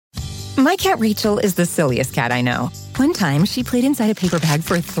My cat Rachel is the silliest cat I know. One time, she played inside a paper bag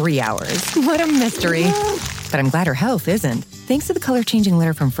for 3 hours. What a mystery. But I'm glad her health isn't, thanks to the color-changing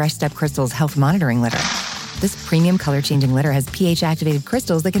litter from Fresh Step Crystal's Health Monitoring Litter. This premium color-changing litter has pH-activated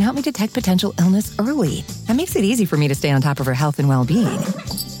crystals that can help me detect potential illness early. That makes it easy for me to stay on top of her health and well-being.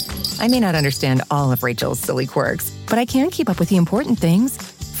 I may not understand all of Rachel's silly quirks, but I can keep up with the important things.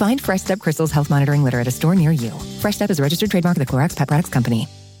 Find Fresh Step Crystal's Health Monitoring Litter at a store near you. Fresh Step is a registered trademark of the Clorox Pet Products Company.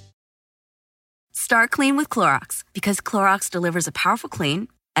 Start clean with Clorox, because Clorox delivers a powerful clean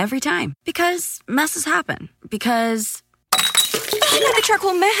every time. Because messes happen. Because... not the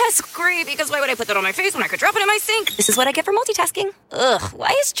charcoal mask. Great, because why would I put that on my face when I could drop it in my sink? This is what I get for multitasking. Ugh,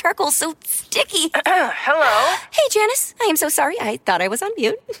 why is charcoal so sticky? Hello? Hey, Janice. I am so sorry. I thought I was on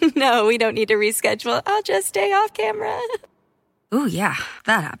mute. No, we don't need to reschedule. I'll just stay off camera. Ooh, yeah,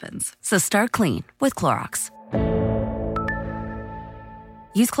 that happens. So start clean with Clorox.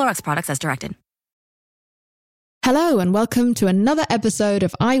 Use Clorox products as directed. Hello and welcome to another episode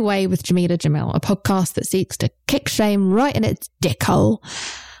of I Weigh with Jamila Jamil, a podcast that seeks to kick shame right in its dickhole.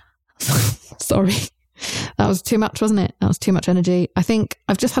 Sorry, that was too much, wasn't it? That was too much energy. I think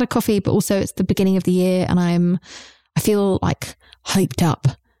I've just had a coffee, but also it's the beginning of the year and I feel like hyped up.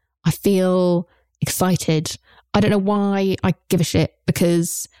 I feel excited. I don't know why I give a shit,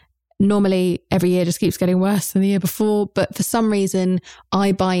 because normally every year just keeps getting worse than the year before. But for some reason,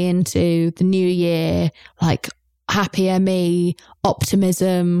 I buy into the new year, like happier me,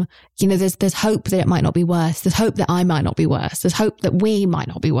 optimism. You know, there's hope that it might not be worse. There's hope that I might not be worse. There's hope that we might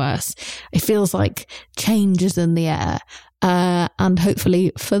not be worse. It feels like change is in the air. And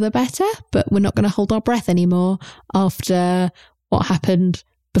hopefully for the better, but we're not going to hold our breath anymore after what happened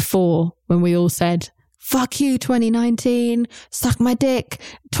before, when we all said, fuck you, 2019, suck my dick.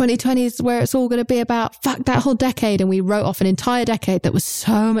 2020 is where it's all going to be about. Fuck that whole decade. And we wrote off an entire decade that was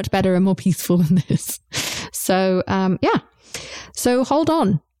so much better and more peaceful than this. So, yeah. So hold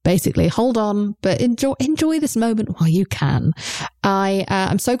on. Basically, hold on, but enjoy this moment while you can.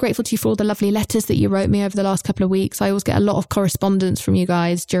 I'm so grateful to you for all the lovely letters that you wrote me over the last couple of weeks. I always get a lot of correspondence from you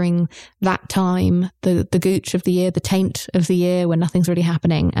guys during that time, the gooch of the year, the taint of the year, when nothing's really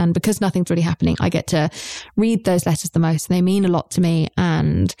happening. And because nothing's really happening, I get to read those letters the most, and they mean a lot to me.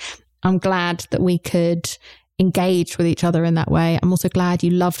 And I'm glad that we could engage with each other in that way. I'm also glad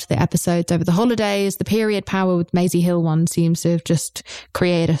you loved the episodes over the holidays. The period power with Maisie Hill one seems to have just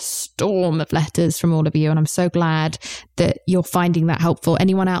created a storm of letters from all of you. And I'm so glad that you're finding that helpful.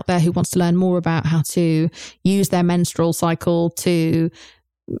 Anyone out there who wants to learn more about how to use their menstrual cycle to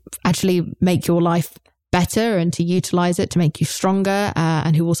actually make your life better and to utilize it to make you stronger,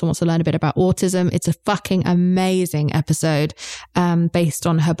 and who also wants to learn a bit about autism, it's a fucking amazing episode based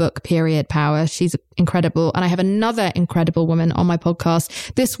on her book Period Power. She's incredible. And I have another incredible woman on my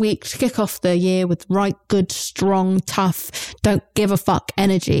podcast this week to kick off the year with right, good, strong, tough, don't give a fuck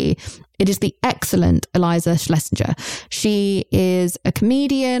energy. It is the excellent Iliza Shlesinger. She is a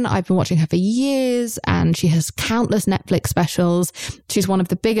comedian. I've been watching her for years, and she has countless Netflix specials. She's one of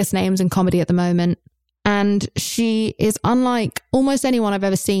the biggest names in comedy at the moment. And she is unlike almost anyone I've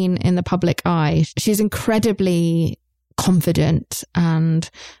ever seen in the public eye. She's incredibly confident and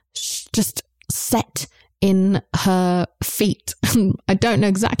just set in her feet. I don't know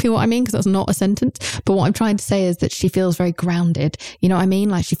exactly what I mean, because that's not a sentence, but what I'm trying to say is that she feels very grounded. You know what I mean?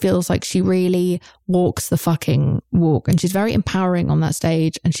 Like, she feels like she really walks the fucking walk, and she's very empowering on that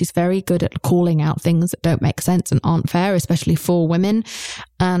stage, and she's very good at calling out things that don't make sense and aren't fair, especially for women.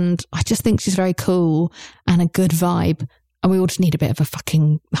 And I just think she's very cool and a good vibe. And we all just need a bit of a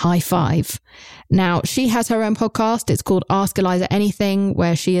fucking high five. Now, she has her own podcast. It's called Ask Iliza Anything,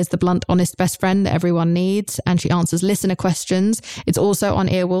 where she is the blunt, honest best friend that everyone needs. And she answers listener questions. It's also on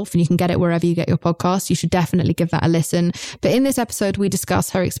Earwolf, and you can get it wherever you get your podcasts. You should definitely give that a listen. But in this episode, we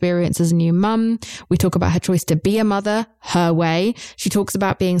discuss her experience as a new mum. We talk about her choice to be a mother her way. She talks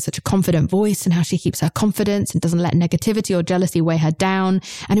about being such a confident voice and how she keeps her confidence and doesn't let negativity or jealousy weigh her down.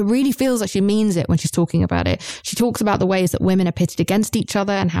 And it really feels like she means it when she's talking about it. She talks about the ways that women are pitted against each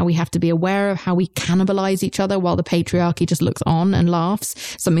other and how we have to be aware of how we cannibalize each other while the patriarchy just looks on and laughs,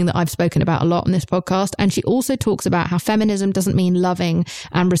 something that I've spoken about a lot on this podcast. And she also talks about how feminism doesn't mean loving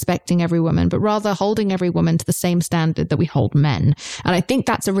and respecting every woman, but rather holding every woman to the same standard that we hold men. And I think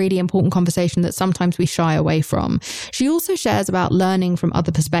that's a really important conversation that sometimes we shy away from. She also shares about learning from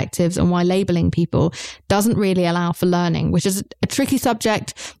other perspectives and why labeling people doesn't really allow for learning, which is a tricky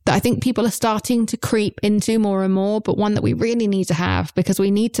subject that I think people are starting to creep into more and more, but one that we really need to have, because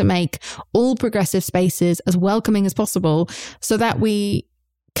we need to make all progressive spaces as welcoming as possible so that we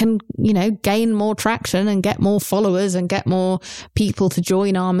can, you know, gain more traction and get more followers and get more people to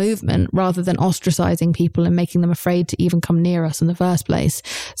join our movement rather than ostracizing people and making them afraid to even come near us in the first place.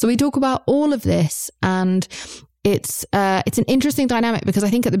 So we talk about all of this, and it's an interesting dynamic because I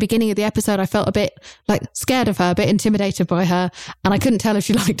think at the beginning of the episode, I felt a bit like scared of her, a bit intimidated by her, and I couldn't tell if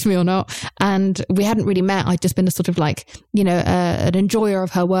she liked me or not. And we hadn't really met. I'd just been a sort of like, you know, an enjoyer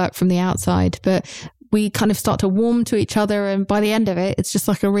of her work from the outside, but we kind of start to warm to each other. And by the end of it, it's just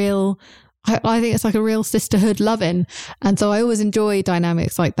like a real, I think it's like a real sisterhood loving. And so I always enjoy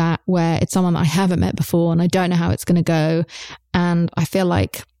dynamics like that, where it's someone that I haven't met before and I don't know how it's going to go. And I feel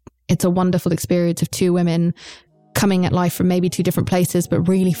like it's a wonderful experience of two women coming at life from maybe two different places, but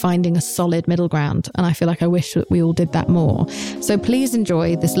really finding a solid middle ground. And I feel like I wish that we all did that more. So please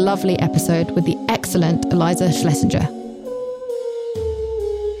enjoy this lovely episode with the excellent Iliza Shlesinger.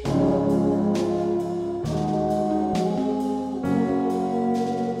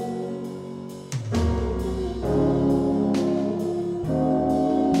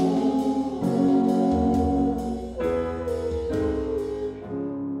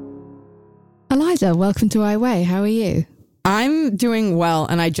 Iliza, welcome to I Weigh. How are you? I'm doing well,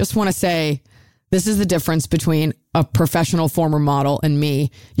 and I just want to say this is the difference between a professional former model and me.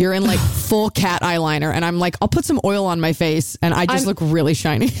 You're in like full cat eyeliner, and I'm like, I'll put some oil on my face, and I just look really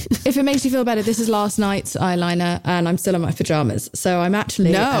shiny. If it makes you feel better, this is last night's eyeliner, and I'm still in my pajamas, so I'm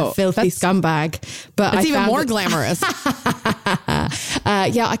actually a filthy scumbag. But it's even more glamorous.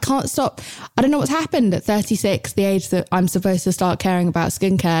 Yeah, I can't stop. I don't know what's happened at 36, the age that I'm supposed to start caring about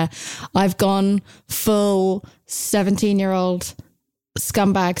skincare. I've gone full 17-year-old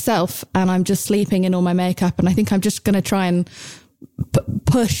scumbag self, and I'm just sleeping in all my makeup, and I think I'm just going to try and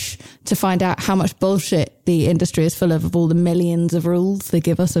push to find out how much bullshit the industry is full of all the millions of rules they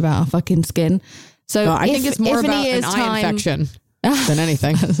give us about our fucking skin. So I think it's more about an eye infection than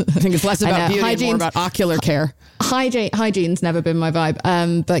anything. I think it's less about beauty and more about ocular care. Hygiene's never been my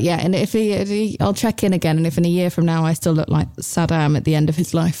vibe. But yeah, and if I'll check in again, and if in a year from now I still look like Saddam at the end of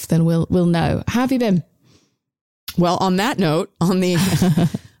his life, then we'll know. How have you been? Well, on that note, on the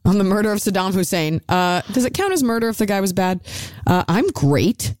murder of Saddam Hussein, does it count as murder if the guy was bad? I'm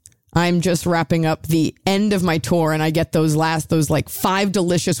great. I'm just wrapping up the end of my tour, and I get those like 5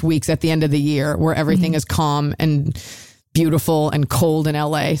 delicious weeks at the end of the year where everything is calm and beautiful and cold in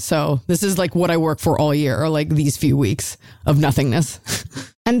LA. So this is like what I work for all year, or like these few weeks of nothingness.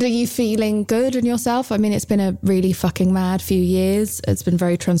 And are you feeling good in yourself? I mean, it's been a really fucking mad few years. It's been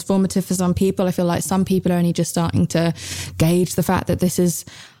very transformative for some people. I feel like some people are only just starting to gauge the fact that this is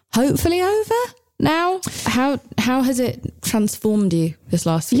hopefully over now. How has it transformed you this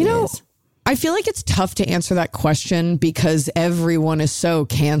last few years? I feel like it's tough to answer that question because everyone is so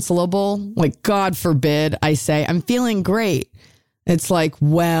cancelable. Like, God forbid I say, I'm feeling great. It's like,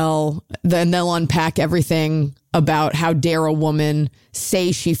 well, then they'll unpack everything about how dare a woman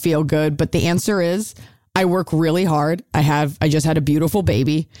say she feel good. But the answer is I work really hard. I just had a beautiful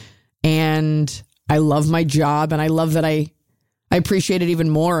baby, and I love my job. And I love that I appreciate it even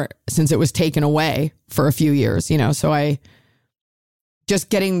more since it was taken away for a few years, you know, so I just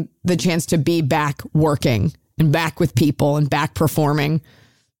getting the chance to be back working and back with people and back performing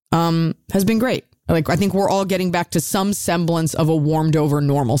has been great. Like, I think we're all getting back to some semblance of a warmed over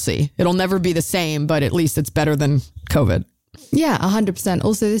normalcy. It'll never be the same, but at least it's better than COVID. Yeah, 100%.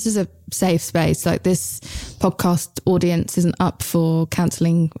 Also, this is a safe space. Like, this podcast audience isn't up for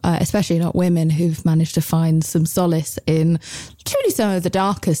cancelling, especially not women who've managed to find some solace in truly some of the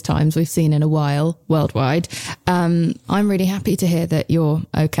darkest times we've seen in a while worldwide. I'm really happy to hear that you're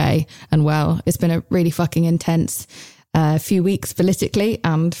okay and well. It's been a really fucking intense few weeks politically,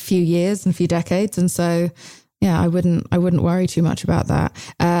 and few years and few decades. And so, yeah, I wouldn't worry too much about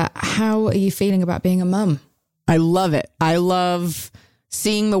that. How are you feeling about being a mum? I love it. I love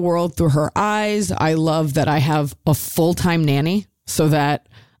seeing the world through her eyes. I love that I have a full-time nanny so that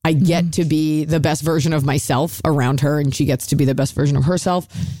I get to be the best version of myself around her, and she gets to be the best version of herself.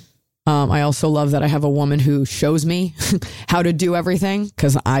 I also love that I have a woman who shows me how to do everything,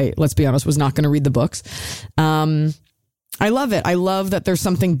 because I, let's be honest, was not going to read the books. I love it. I love that there's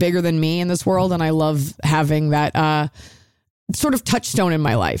something bigger than me in this world, and I love having that sort of touchstone in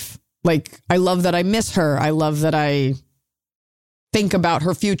my life. Like, I love that I miss her. I love that I think about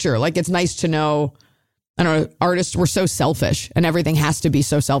her future. Like, it's nice to know, I don't know, artists, we're so selfish, and everything has to be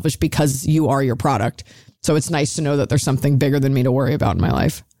so selfish because you are your product. So it's nice to know that there's something bigger than me to worry about in my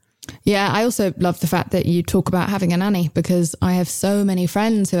life. Yeah, I also love the fact that you talk about having a nanny, because I have so many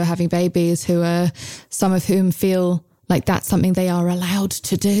friends who are having babies, who are, some of whom feel like that's something they are allowed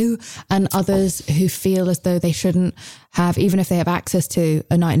to do, and others who feel as though they shouldn't have, even if they have access to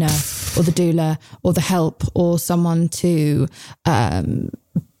a night nurse or the doula or the help or someone to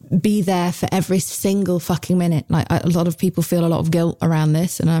be there for every single fucking minute. Like a lot of people feel a lot of guilt around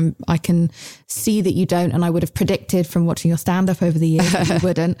this, and I can see that you don't, and I would have predicted from watching your stand-up over the years that you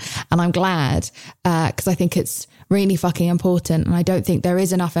wouldn't, and I'm glad, because I think it's really fucking important, and I don't think there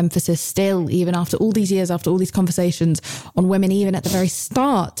is enough emphasis still, even after all these years, after all these conversations, on women even at the very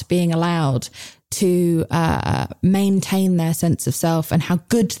start being allowed to maintain their sense of self and how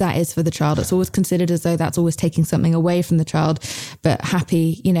good that is for the child. It's always considered as though that's always taking something away from the child. But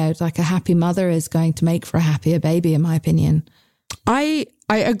happy, you know, like a happy mother is going to make for a happier baby, in my opinion. I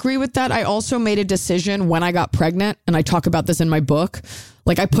agree with that. I also made a decision when I got pregnant, and I talk about this in my book.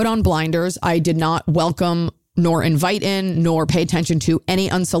 Like, I put on blinders. I did not welcome nor invite in nor pay attention to any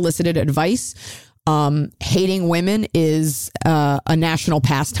unsolicited advice. Hating women is a national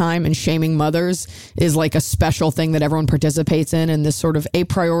pastime, and shaming mothers is like a special thing that everyone participates in. And this sort of a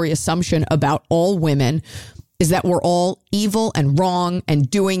priori assumption about all women is that we're all evil and wrong and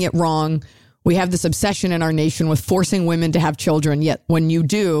doing it wrong. We have this obsession in our nation with forcing women to have children. Yet when you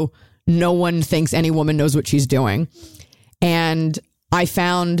do, no one thinks any woman knows what she's doing. And I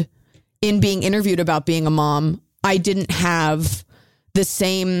found in being interviewed about being a mom, I didn't have the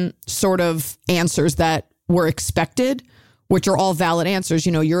same sort of answers that were expected, which are all valid answers.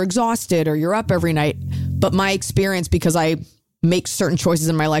 You know, you're exhausted or you're up every night. But my experience, because I make certain choices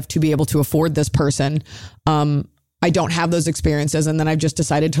in my life to be able to afford this person, I don't have those experiences. And then I've just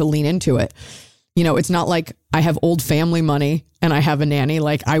decided to lean into it. You know, it's not like I have old family money and I have a nanny.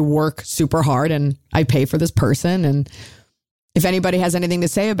 Like, I work super hard and I pay for this person. And if anybody has anything to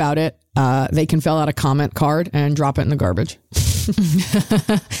say about it, they can fill out a comment card and drop it in the garbage.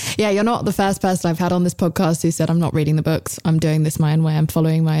 Yeah, you're not the first person I've had on this podcast who said, I'm not reading the books. I'm doing this my own way. I'm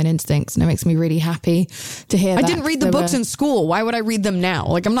following my own instincts. And it makes me really happy to hear that. I didn't read the books in school. Why would I read them now?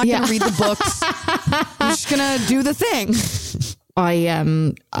 Like, I'm not going to read the books. I'm just going to do the thing.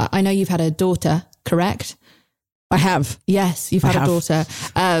 I know you've had a daughter, correct? I have. Yes, you've had a daughter.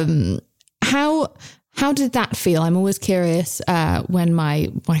 How did that feel? I'm always curious when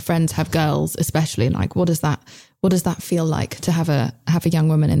my friends have girls, especially, like, what does that feel like to have a young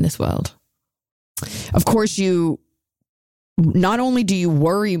woman in this world? Of course, you not only do you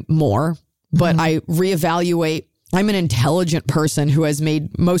worry more, but I reevaluate. I'm an intelligent person who has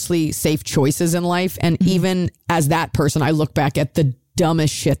made mostly safe choices in life. And even as that person, I look back at the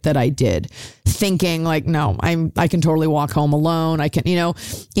dumbest shit that I did, thinking like, no, I can totally walk home alone. I can, you know,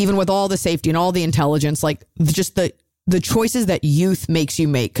 even with all the safety and all the intelligence, like just the choices that youth makes you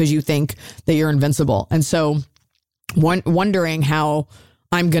make because you think that you're invincible. And so wondering how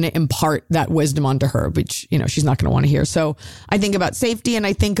I'm going to impart that wisdom onto her, which, you know, she's not going to want to hear. So I think about safety, and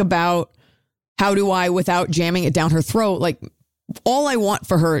I think about how do I, without jamming it down her throat, like, all I want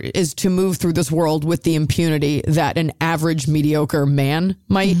for her is to move through this world with the impunity that an average mediocre man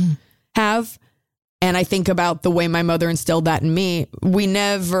might have. And I think about the way my mother instilled that in me. We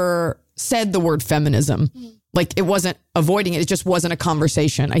never said the word feminism. Like, it wasn't avoiding it. It just wasn't a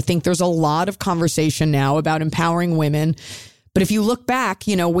conversation. I think there's a lot of conversation now about empowering women. But if you look back,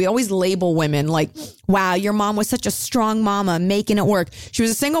 you know, we always label women like, wow, your mom was such a strong mama making it work. She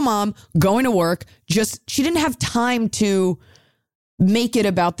was a single mom going to work. She didn't have time to make it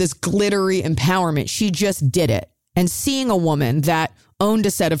about this glittery empowerment. She just did it. And seeing a woman that owned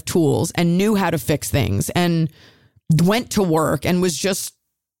a set of tools and knew how to fix things and went to work and was just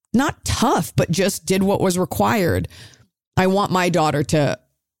not tough, but just did what was required. I want my daughter to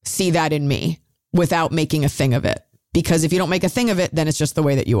see that in me without making a thing of it. Because if you don't make a thing of it, then it's just the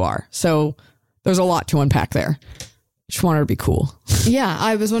way that you are. So there's a lot to unpack there. Just want her to be cool. Yeah,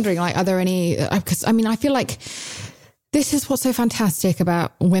 I was wondering, like, are there any, because I mean, I feel like this is what's so fantastic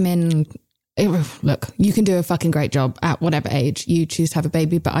about women. Look, you can do a fucking great job at whatever age you choose to have a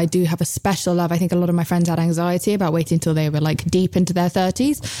baby, but I do have a special love. I think a lot of my friends had anxiety about waiting until they were like deep into their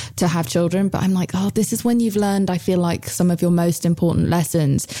 30s to have children. But I'm like, oh, this is when you've learned, I feel like, some of your most important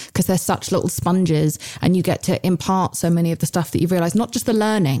lessons, because they're such little sponges and you get to impart so many of the stuff that you've realized, not just the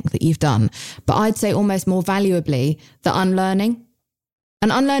learning that you've done, but I'd say almost more valuably, the unlearning.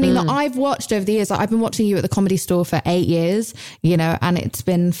 And unlearning that I've watched over the years. I've been watching you at the Comedy Store for 8 years, you know, and it's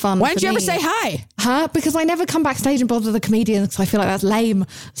been fun. Why don't you ever say hi? Huh? Because I never come backstage and bother the comedians because I feel like that's lame.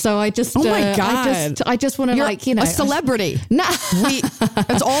 So I just, oh my God. I just want to like, you know, a celebrity. No,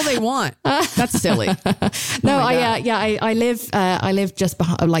 that's all they want. That's silly. No, I live just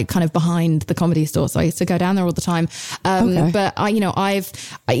behind, like kind of behind the Comedy Store. So I used to go down there all the time. But I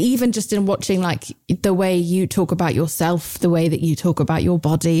even just in watching like the way you talk about yourself, the way that you talk about your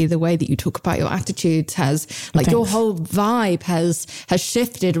body, the way that you talk about your attitudes has like your whole vibe has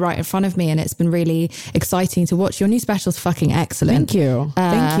shifted right in front of me, and it's been really exciting to watch. Your new special's fucking excellent. Thank you.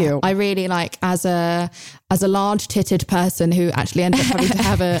 Thank you. I really like as a large titted person who actually ended up having to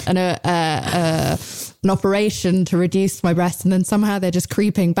have an operation to reduce my breasts, and then somehow they're just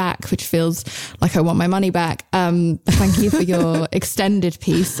creeping back, which feels like I want my money back. Thank you for your extended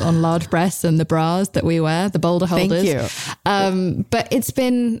piece on large breasts and the bras that we wear, the boulder holders. Thank you. But it's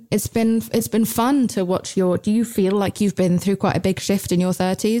been fun to watch do you feel like you've been through quite a big shift in your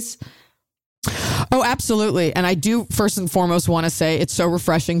 30s? Oh, absolutely. And I do first and foremost want to say it's so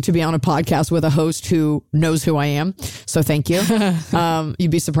refreshing to be on a podcast with a host who knows who I am. So thank you.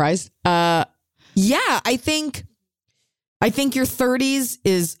 You'd be surprised. Yeah, I think your 30s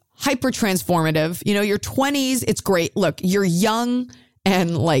is hyper transformative. You know, your 20s, it's great. Look, you're young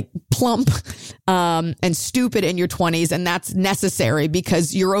and like plump and stupid in your 20s. And that's necessary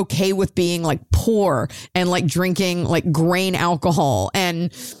because you're okay with being like poor and like drinking like grain alcohol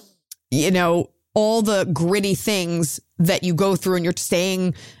and, you know, all the gritty things that you go through, and you're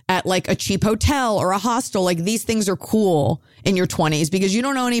staying at like a cheap hotel or a hostel. Like these things are cool in your 20s because you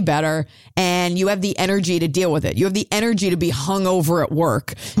don't know any better and you have the energy to deal with it. You have the energy to be hungover at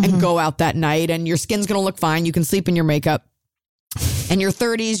work and go out that night, and your skin's going to look fine. You can sleep in your makeup. In your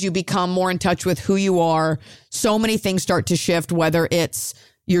 30s, you become more in touch with who you are. So many things start to shift, whether it's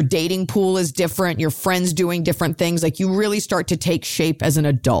your dating pool is different, your friends doing different things. Like you really start to take shape as an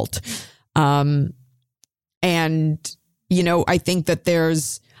adult. And, you know, I think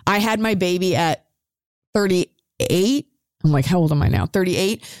that I had my baby at 38. I'm like, how old am I now?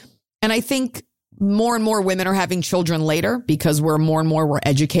 38. And I think more and more women are having children later because we're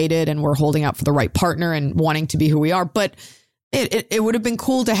educated and we're holding out for the right partner and wanting to be who we are. But it would have been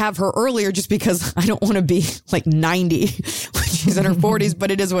cool to have her earlier just because I don't want to be like 90 when she's in her 40s,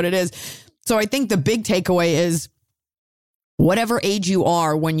 but it is what it is. So I think the big takeaway is whatever age you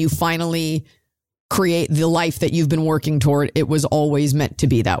are when you finally create the life that you've been working toward, it was always meant to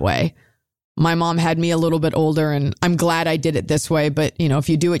be that way. My mom had me a little bit older, and I'm glad I did it this way. But, you know, if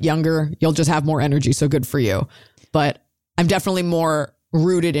you do it younger, you'll just have more energy. So good for you. But I'm definitely more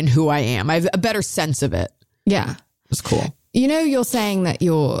rooted in who I am. I have a better sense of it. Yeah. It's cool. You know, you're saying that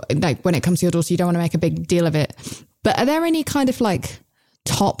you're like, when it comes to your daughter, you don't want to make a big deal of it. But are there any kind of like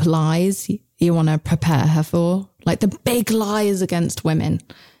top lies you want to prepare her for? Like the big lies against women?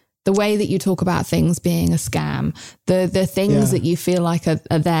 The way that you talk about things being a scam, the things that you feel like are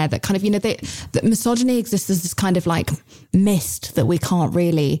there that kind of, you know, that misogyny exists as this kind of like mist that we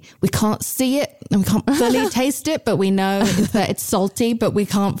can't see it and we can't fully taste it, but we know that it's salty, but we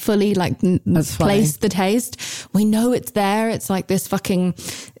can't fully like place the taste. We know it's there. It's like this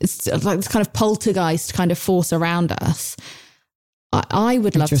it's like this kind of poltergeist kind of force around us. I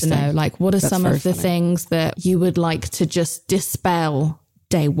would love to know, like, what are some of the things that you would like to just dispel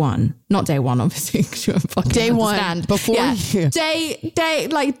day one? Not day one, obviously. Day one, before you.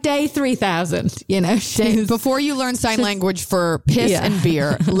 Day 3000, you know. Before you learn sign language for piss and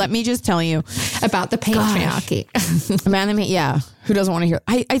beer, let me just tell you about the patriarchy. Man, who doesn't want to hear?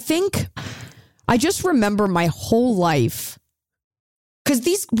 I think I just remember my whole life,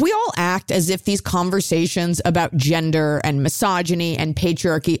 because we all act as if these conversations about gender and misogyny and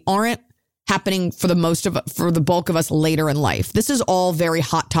patriarchy aren't happening for the bulk of us later in life. This is all very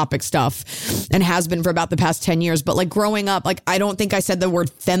hot topic stuff and has been for about the past 10 years. But like growing up, like I don't think I said the word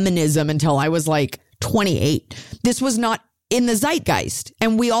feminism until I was like 28. This was not in the zeitgeist.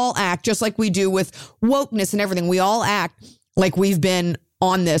 And we all act just like we do with wokeness and everything. We all act like we've been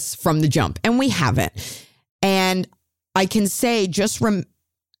on this from the jump, and we haven't. And I can say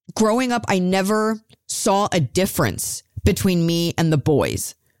growing up, I never saw a difference between me and the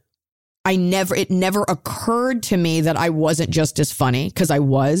boys. It never occurred to me that I wasn't just as funny, because I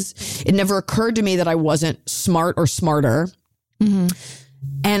was. It never occurred to me that I wasn't smart or smarter. Mm-hmm.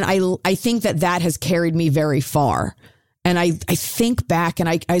 And I think that has carried me very far. And I think back,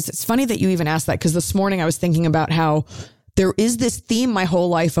 and it's funny that you even asked that, because this morning I was thinking about how there is this theme my whole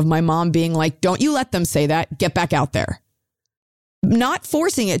life of my mom being like, don't you let them say that, get back out there. Not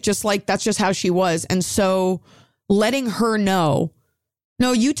forcing it, just like that's just how she was. And so letting her know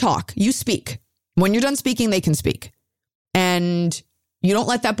No, you talk, you speak. When you're done speaking, they can speak. And you don't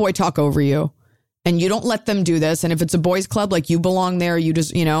let that boy talk over you. And you don't let them do this. And if it's a boys club, like you belong there, you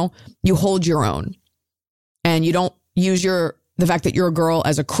just, you hold your own. And you don't use the fact that you're a girl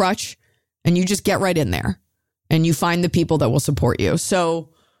as a crutch. And you just get right in there. And you find the people that will support you. So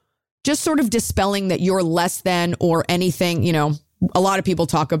just sort of dispelling that you're less than or anything, a lot of people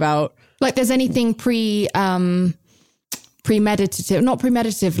talk about. Like there's anything premeditative, not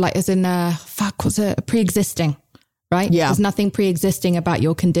premeditative, like as in, pre-existing, right? Yeah. There's nothing pre-existing about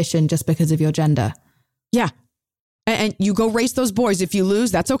your condition just because of your gender. Yeah. And you go race those boys. If you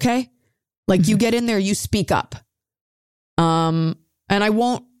lose, that's okay. Like you get in there, you speak up. And I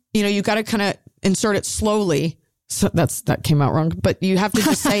won't, you got to kind of insert it slowly. So that came out wrong, but you have to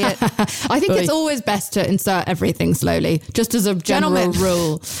just say it. I think it's always best to insert everything slowly, just as a general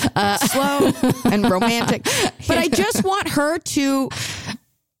rule. Slow and romantic. But I just want her to,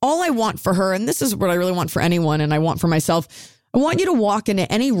 all I want for her, and this is what I really want for anyone, and I want for myself, I want you to walk into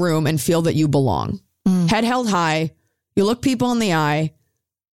any room and feel that you belong. Head held high, you look people in the eye,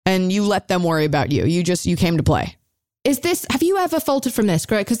 and you let them worry about you. You came to play. Have you ever faltered from this,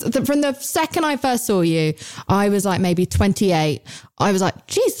 Greg? Because from the second I first saw you, I was like maybe 28. I was like,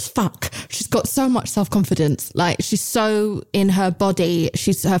 Jesus fuck. She's got so much self-confidence. Like she's so in her body.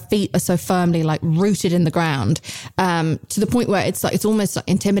 Her feet are so firmly like rooted in the ground, to the point where it's almost like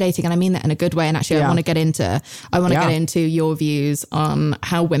intimidating. And I mean that in a good way. And actually I want to get into your views on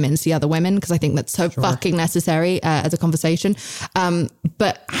how women see other women, because I think that's so fucking necessary as a conversation.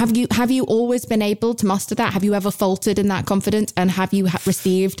 But have you always been able to muster that? Have you ever faltered in that confidence, and have you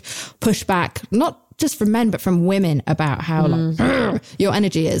received pushback, not just from men but from women, about how like your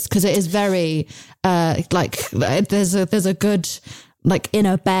energy is? Because it is very there's a good like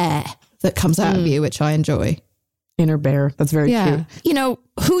inner bear that comes out of you, which I enjoy. Inner bear. That's very cute.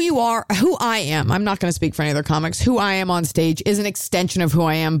 Who you are, who I am. I'm not going to speak for any other comics. Who I am on stage is an extension of who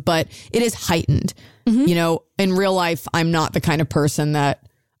I am, but it is heightened. In real life, I'm not the kind of person that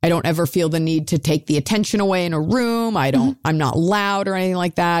I don't ever feel the need to take the attention away in a room. I'm not loud or anything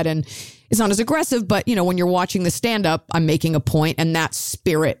like that. And it's not as aggressive, but when you're watching the stand up, I'm making a point and that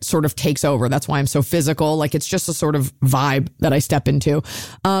spirit sort of takes over. That's why I'm so physical. Like it's just a sort of vibe that I step into.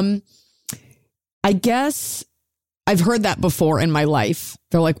 I guess I've heard that before in my life.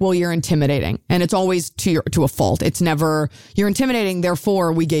 They're like, well, you're intimidating. And it's always to a fault. It's never, you're intimidating,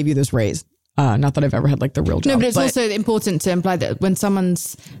 therefore we gave you this raise. Not that I've ever had like the real job. No, but it's also important to imply that when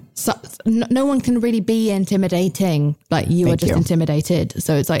no one can really be intimidating, like you are just intimidated.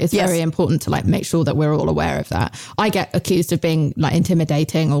 So it's like, it's very important to like make sure that we're all aware of that. I get accused of being like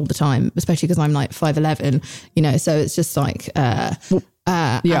intimidating all the time, especially because I'm like 5'11", so it's just like,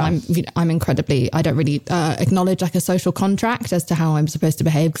 I'm incredibly, I don't really acknowledge like a social contract as to how I'm supposed to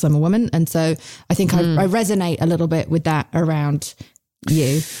behave because I'm a woman. And so I think I resonate a little bit with that around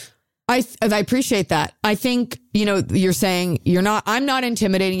you. I appreciate that. I think, you're saying I'm not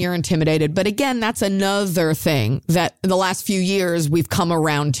intimidating, you're intimidated. But again, that's another thing that in the last few years we've come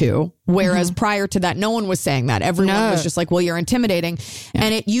around to. Whereas prior to that, no one was saying that. Everyone was just like, well, you're intimidating. Yeah.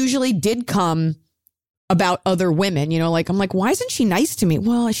 And it usually did come about other women, I'm like, why isn't she nice to me?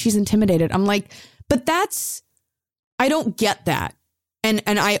 Well, she's intimidated. I'm like, but I don't get that. And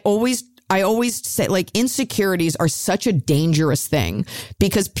I always say like insecurities are such a dangerous thing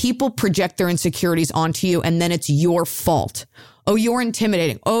because people project their insecurities onto you and then it's your fault. Oh, you're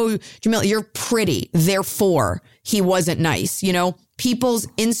intimidating. Oh, Jamila, you're pretty. Therefore, he wasn't nice. People's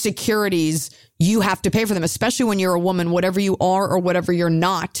insecurities, you have to pay for them, especially when you're a woman. Whatever you are or whatever you're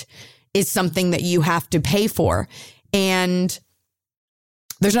not is something that you have to pay for. And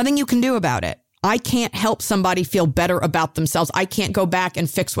there's nothing you can do about it. I can't help somebody feel better about themselves. I can't go back and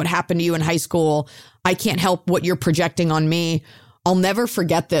fix what happened to you in high school. I can't help what you're projecting on me. I'll never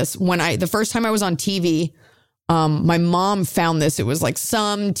forget this. The first time I was on TV, my mom found this. It was like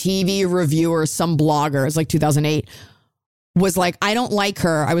some TV reviewer, some blogger. It was like 2008. Was like, I don't like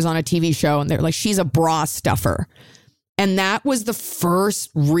her. I was on a TV show and they're like, she's a bra stuffer. And that was the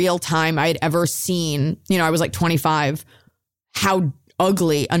first real time I'd ever seen, I was like 25, how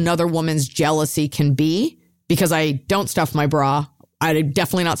ugly another woman's jealousy can be, because I don't stuff my bra. I'm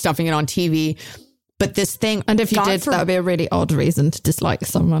definitely not stuffing it on TV. But this thing. And if you did, that would be a really odd reason to dislike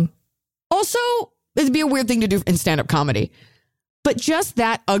someone. Also, it'd be a weird thing to do in stand-up comedy. But just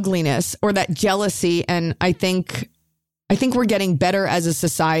that ugliness or that jealousy. And I think we're getting better as a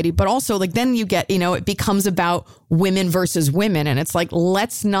society. But also like then you get, it becomes about women versus women. And it's like,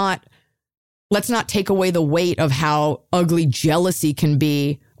 let's not take away the weight of how ugly jealousy can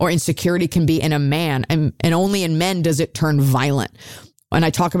be or insecurity can be in a man. And only in men does it turn violent. and I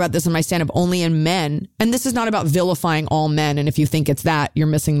talk about this in my stand-up, only in men, and this is not about vilifying all men, and if you think it's that, you're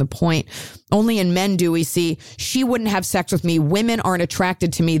missing the point. Only in men do we see, she wouldn't have sex with me, women aren't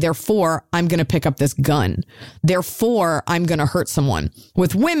attracted to me, therefore I'm going to pick up this gun. Therefore, I'm going to hurt someone.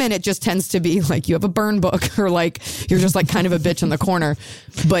 With women, it just tends to be like you have a burn book, or like you're just like kind of a bitch in the corner.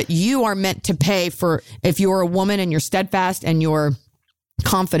 But you are meant to pay for, if you're a woman and you're steadfast and you're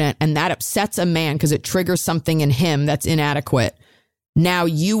confident, and that upsets a man because it triggers something in him that's inadequate. Now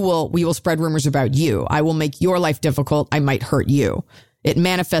we will spread rumors about you. I will make your life difficult. I might hurt you. It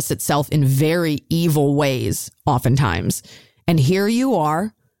manifests itself in very evil ways oftentimes. And here you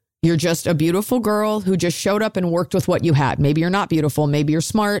are. You're just a beautiful girl who just showed up and worked with what you had. Maybe you're not beautiful. Maybe you're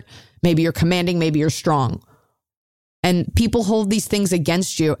smart. Maybe you're commanding. Maybe you're strong. And people hold these things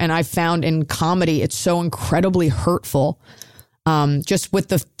against you. And I found in comedy, it's so incredibly hurtful. Just with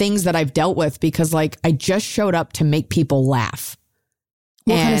the things that I've dealt with, because like I just showed up to make people laugh.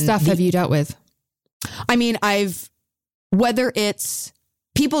 What kind of stuff have you dealt with? I mean, whether it's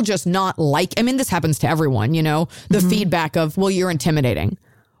people just not like, I mean, this happens to everyone, you know, the feedback of, well, you're intimidating.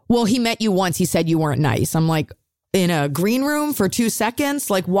 Well, he met you once. He said you weren't nice. I'm like, in a green room for 2 seconds?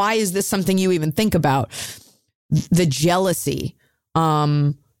 Like, why is this something you even think about? The jealousy,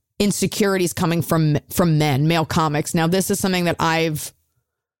 insecurities coming from men, male comics. Now, this is something that I've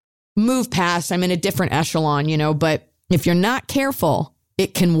moved past. I'm in a different echelon, you know, but if you're not careful,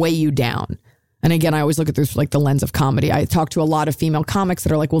 it can weigh you down. And again, I always look at this like the lens of comedy. I talk to a lot of female comics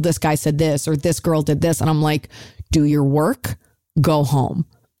that are like, well, this guy said this or this girl did this. And I'm like, do your work, go home.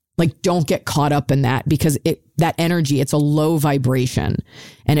 Like, don't get caught up in that, because that energy, it's a low vibration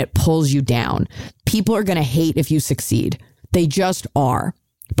and it pulls you down. People are going to hate if you succeed. They just are.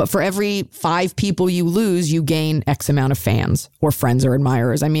 But for every 5 people you lose, you gain X amount of fans or friends or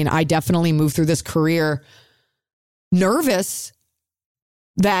admirers. I mean, I definitely moved through this career nervous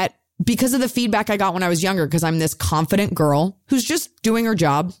that because of the feedback I got when I was younger, because I'm this confident girl who's just doing her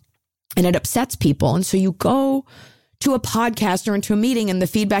job, and it upsets people. And so you go to a podcast or into a meeting and the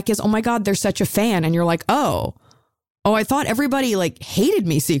feedback is, oh my God, they're such a fan. And you're like, oh, I thought everybody like hated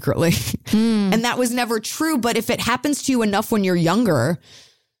me secretly. And that was never true. But if it happens to you enough when you're younger,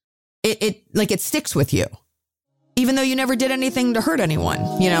 it sticks with you, even though you never did anything to hurt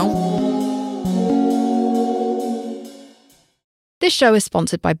anyone, you know? This show is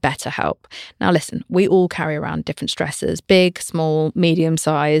sponsored by BetterHelp. Now listen, we all carry around different stressors, big, small, medium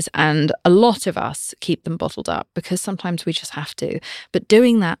size, and a lot of us keep them bottled up because sometimes we just have to. But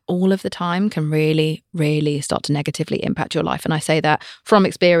doing that all of the time can really, really start to negatively impact your life. And I say that from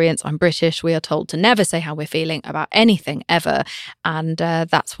experience. I'm British. We are told to never say how we're feeling about anything ever. And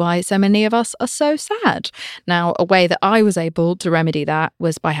that's why so many of us are so sad. Now, a way that I was able to remedy that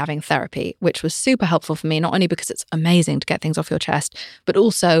was by having therapy, which was super helpful for me, not only because it's amazing to get things off your chest, but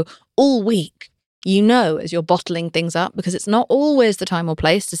also all week, you know, as you're bottling things up, because it's not always the time or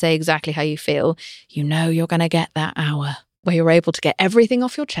place to say exactly how you feel, you know you're going to get that hour where you're able to get everything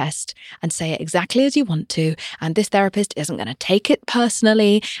off your chest and say it exactly as you want to. And this therapist isn't going to take it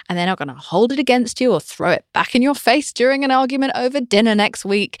personally, and they're not going to hold it against you or throw it back in your face during an argument over dinner next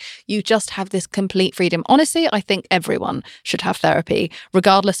week. You just have this complete freedom. Honestly, I think everyone should have therapy,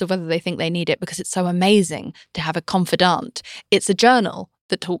 regardless of whether they think they need it, because it's so amazing to have a confidant. It's a journal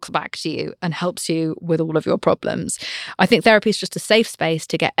that talks back to you and helps you with all of your problems. I think therapy is just a safe space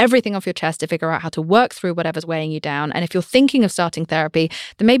to get everything off your chest, to figure out how to work through whatever's weighing you down. And if you're thinking of starting therapy,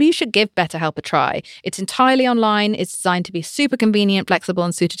 then maybe you should give BetterHelp a try. It's entirely online. It's designed to be super convenient, flexible,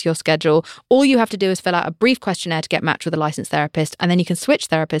 and suited to your schedule. All you have to do is fill out a brief questionnaire to get matched with a licensed therapist, and then you can switch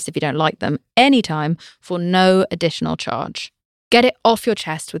therapists if you don't like them anytime for no additional charge. Get it off your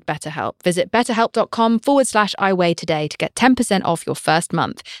chest with BetterHelp. Visit betterhelp.com/iweigh today to get 10% off your first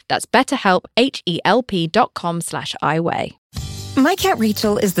month. That's BetterHelp, HELP.com/iweigh. My cat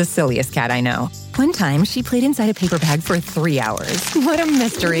Rachel is the silliest cat I know. One time, she played inside a paper bag for 3 hours. What a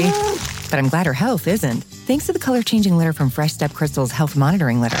mystery. But I'm glad her health isn't, thanks to the color-changing litter from Fresh Step Crystal's Health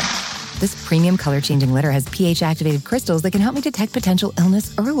Monitoring Litter. This premium color-changing litter has pH-activated crystals that can help me detect potential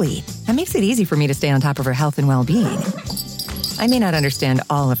illness early. That makes it easy for me to stay on top of her health and well-being. I may not understand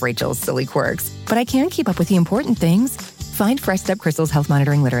all of Rachel's silly quirks, but I can keep up with the important things. Find Fresh Step Crystal's Health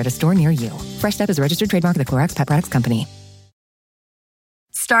Monitoring Litter at a store near you. Fresh Step is a registered trademark of the Clorox Pet Products Company.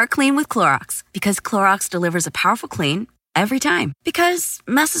 Start clean with Clorox, because Clorox delivers a powerful clean every time. Because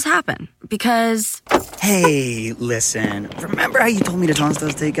messes happen. Because... Hey, listen. Remember how you told me to toss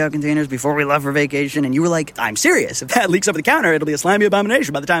those takeout containers before we left for vacation? And you were like, I'm serious. If that leaks over the counter, it'll be a slimy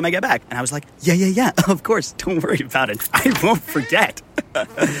abomination by the time I get back. And I was like, yeah, of course. Don't worry about it. I won't forget.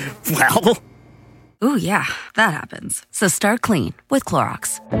 Well... Ooh, yeah, that happens. So start clean with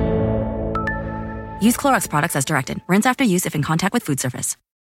Clorox. Use Clorox products as directed. Rinse after use if in contact with food surface.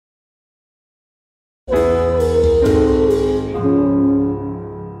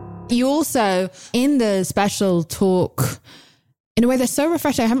 You also, in the special, talk in a way that's so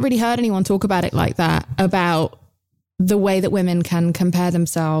refreshing. I haven't really heard anyone talk about it like that, about the way that women can compare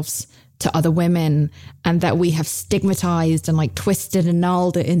themselves to other women, and that we have stigmatized and like twisted and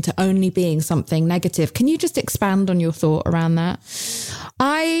gnarled it into only being something negative. Can you just expand on your thought around that?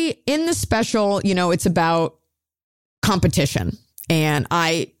 In the special, it's about competition. And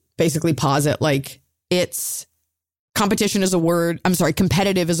I basically posit competition is a word. I'm sorry,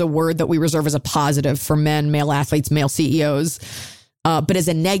 competitive is a word that we reserve as a positive for men, male athletes, male CEOs. But as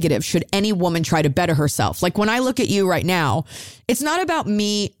a negative, should any woman try to better herself? Like when I look at you right now, it's not about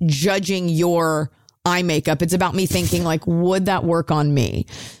me judging your eye makeup. It's about me thinking like, would that work on me?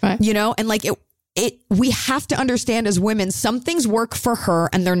 Right. And like we have to understand as women, some things work for her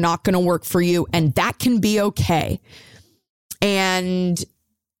and they're not going to work for you. And that can be okay. And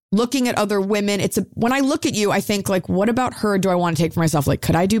looking at other women, when I look at you, I think like, what about her do I want to take for myself? Like,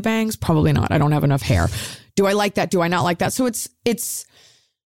 could I do bangs? Probably not. I don't have enough hair. Do I like that? Do I not like that? So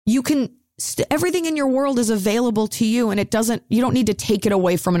you can, everything in your world is available to you, and you don't need to take it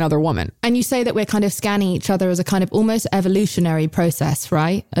away from another woman. And you say that we're kind of scanning each other as a kind of almost evolutionary process,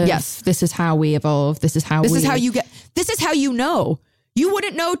 right? Yes. This is how we evolve. This is how you know. You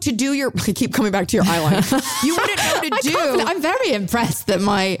wouldn't know to do I keep coming back to your eyeliner. You wouldn't know to do. I'm very impressed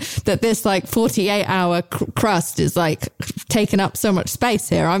that this like 48-hour crust is like taking up so much space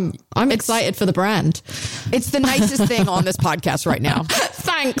here. I'm excited for the brand. It's the nicest thing on this podcast right now.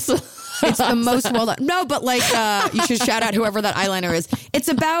 Thanks. It's the most well done. No, but like you should shout out whoever that eyeliner is. It's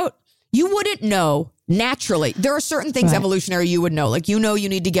about, you wouldn't know. Naturally, there are certain things evolutionary you would know. Like, you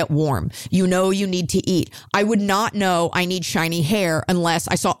need to get warm. You need to eat. I would not know I need shiny hair unless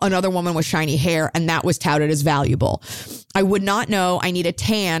I saw another woman with shiny hair and that was touted as valuable. I would not know I need a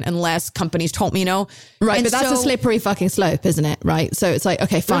tan unless companies told me, Right, and but that's a slippery fucking slope, isn't it? Right. So it's like,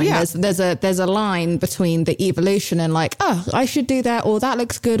 okay, fine. Well, yeah. There's a line between the evolution and like, oh, I should do that, or that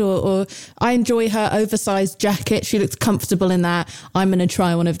looks good, or I enjoy her oversized jacket. She looks comfortable in that. I'm going to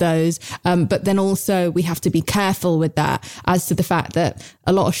try one of those. But then also we have to be careful with that as to the fact that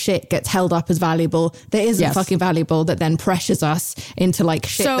a lot of shit gets held up as valuable that isn't fucking valuable, that then pressures us into like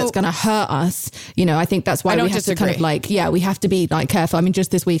shit that's going to hurt us. I think that's why we have to kind of like, we have to be like careful. I mean,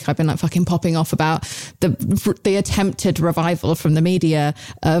 just this week I've been like fucking popping off about the attempted revival from the media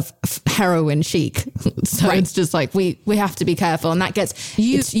of heroin chic. So it's just like we have to be careful, and that gets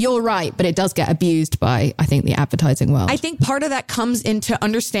you're right, but it does get abused by, I think, the advertising world. I think part of that comes into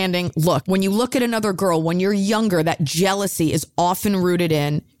understanding, look, when you look at another girl, when you're younger, that jealousy is often rooted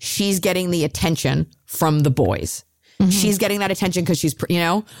in she's getting the attention from the boys. Mm-hmm. She's getting that attention because she's,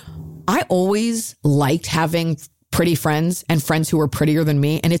 I always liked having pretty friends and friends who are prettier than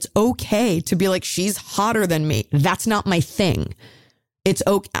me. And it's okay to be like, she's hotter than me. That's not my thing. It's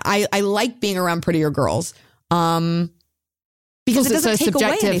okay. I like being around prettier girls. Because it doesn't take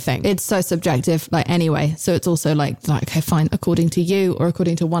away anything. It's so subjective, like anyway. So it's also like, okay, fine, according to you or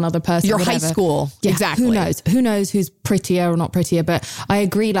according to one other person. Your high school. Yeah, exactly. Who knows who's prettier or not prettier. But I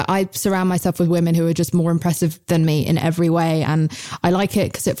agree, like I surround myself with women who are just more impressive than me in every way. And I like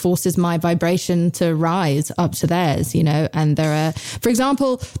it because it forces my vibration to rise up to theirs, and there are, for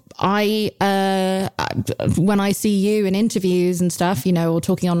example, when I see you in interviews and stuff, or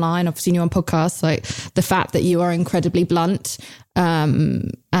talking online, I've seen you on podcasts, like the fact that you are incredibly blunt,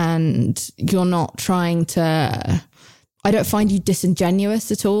 and you're not trying to, I don't find you disingenuous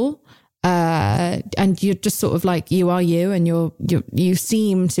at all. And you're just sort of like, you are you, and you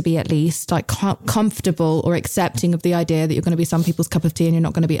seem to be at least like comfortable or accepting of the idea that you're going to be some people's cup of tea and you're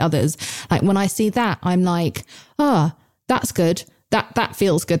not going to be others. Like when I see that, I'm like, that's good. That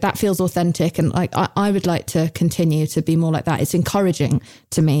feels good. That feels authentic. And like, I would like to continue to be more like that. It's encouraging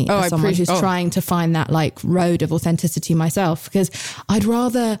to me as someone who's trying to find that like road of authenticity myself, because I'd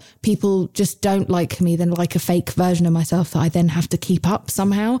rather people just don't like me than like a fake version of myself that I then have to keep up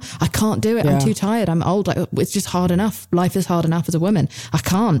somehow. I can't do it. Yeah. I'm too tired. I'm old. Like, it's just hard enough. Life is hard enough as a woman. I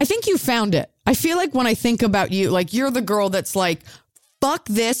can't. I think you found it. I feel like when I think about you, like you're the girl that's like, fuck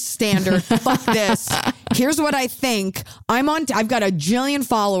this standard. Fuck this. Here's what I think. I've got a jillion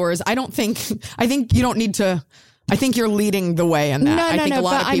followers. I think you don't need to I think you're leading the way in that. I think a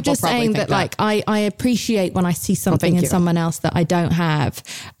lot but of I'm people just probably saying think that, like, I appreciate when I see something in someone else that I don't have,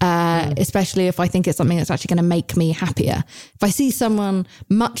 especially if I think it's something that's actually going to make me happier. If I see someone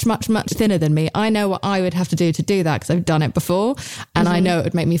much, much, much thinner than me, I know what I would have to do that because I've done it before. And I know it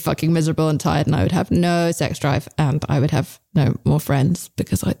would make me fucking miserable and tired, and I would have no sex drive, and I would have no more friends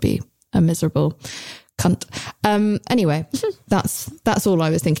because I'd be a miserable cunt. Anyway, that's all I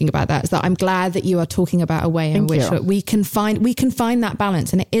was thinking about. That is that I'm glad that you are talking about a way in which we can find that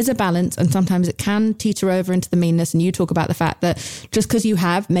balance, and it is a balance, and sometimes it can teeter over into the meanness. And you talk about the fact that just because you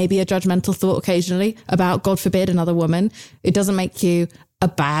have maybe a judgmental thought occasionally about, God forbid, another woman, it doesn't make you a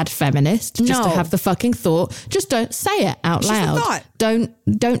bad feminist just to have the fucking thought. Just don't say it out loud.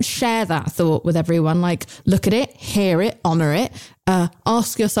 Don't share that thought with everyone. Like, look at it, hear it, honor it.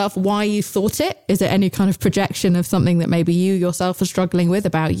 Ask yourself why you thought it. Is it any kind of projection of something that maybe you yourself are struggling with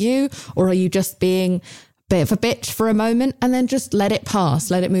about you? Or are you just being a bit of a bitch for a moment, and then just let it pass,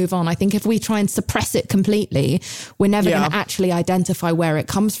 let it move on? I think if we try and suppress it completely, we're never going to actually identify where it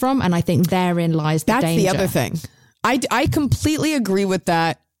comes from. And I think therein lies the danger. That's the other thing. I completely agree with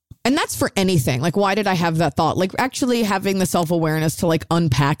that. And that's for anything. Like, why did I have that thought? Like, actually having the self-awareness to like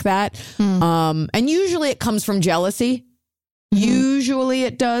unpack that. And usually it comes from jealousy. Usually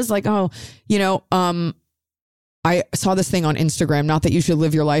it does. Like, I saw this thing on Instagram, not that you should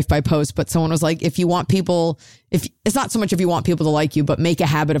live your life by post, but someone was like, if it's not so much if you want people to like you, but make a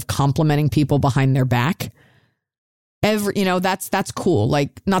habit of complimenting people behind their back. That's cool.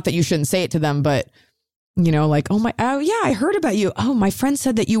 Like, not that you shouldn't say it to them, but like, I heard about you. Oh, my friend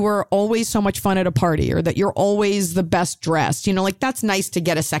said that you were always so much fun at a party, or that you're always the best dressed. Like, that's nice to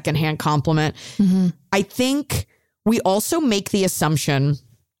get a secondhand compliment. I think we also make the assumption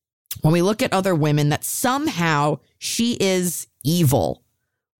when we look at other women that somehow she is evil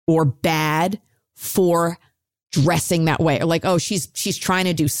or bad for dressing that way, or like, oh, she's trying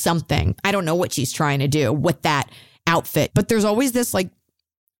to do something. I don't know what she's trying to do with that outfit. But there's always this, like,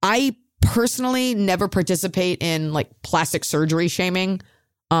 I personally never participate in like plastic surgery shaming.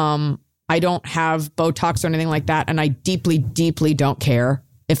 I don't have Botox or anything like that. And I deeply, deeply don't care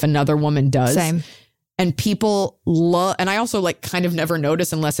if another woman does. Same. And people love, and I also like kind of never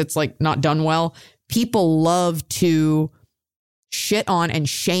notice unless it's like not done well. People love to shit on and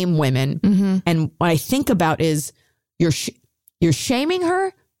shame women. And what I think about is you're shaming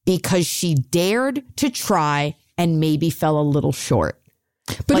her because she dared to try and maybe fell a little short.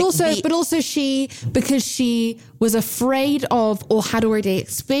 But like also because she was afraid of or had already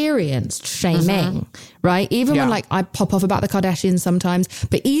experienced shaming, right? Even when like I pop off about the Kardashians sometimes,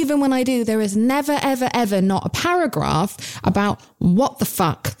 but even when I do, there is never, ever, ever not a paragraph about what the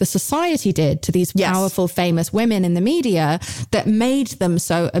fuck the society did to these powerful, famous women in the media that made them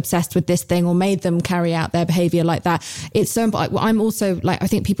so obsessed with this thing or made them carry out their behavior like that. It's so, I'm also like, I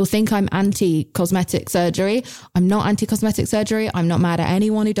think people think I'm anti-cosmetic surgery. I'm not anti-cosmetic surgery. I'm not mad at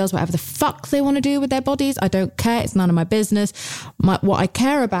anyone who does whatever the fuck they want to do with their bodies. I don't care. It's none of my business. What I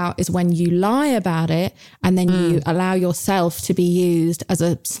care about is when you lie about it and then you allow yourself to be used as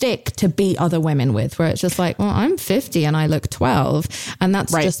a stick to beat other women with, where it's just like, well, I'm 50 and I look 12. And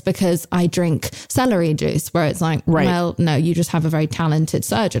that's just because I drink celery juice, where it's like, well, no, you just have a very talented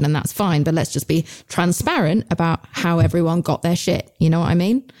surgeon and that's fine. But let's just be transparent about how everyone got their shit. You know what I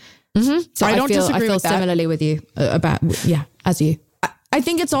mean? So I feel similarly with you about, as you. I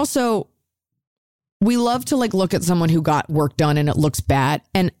think it's also, we love to like look at someone who got work done and it looks bad.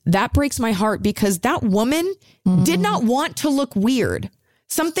 And that breaks my heart because that woman did not want to look weird.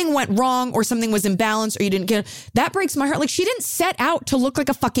 Something went wrong or something was imbalanced or you didn't get it. That breaks my heart. Like, she didn't set out to look like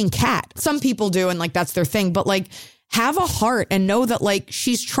a fucking cat. Some people do, and like that's their thing. But like, have a heart and know that like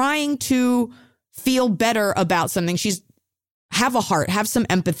she's trying to feel better about something. Have a heart, have some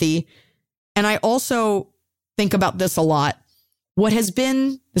empathy. And I also think about this a lot.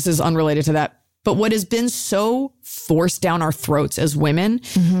 This is unrelated to that, but what has been so forced down our throats as women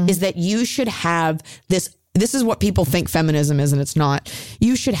is that you should have this is what people think feminism is, and it's not.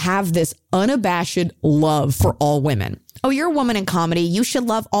 You should have this unabashed love for all women. Oh, you're a woman in comedy. You should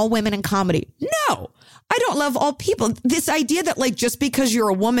love all women in comedy. No, I don't love all people. This idea that like, just because you're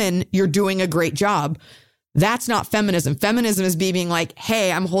a woman, you're doing a great job. That's not feminism. Feminism is being like,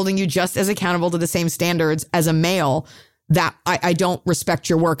 hey, I'm holding you just as accountable to the same standards as a male. That I don't respect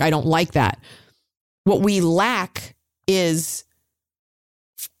your work. I don't like that. What we lack is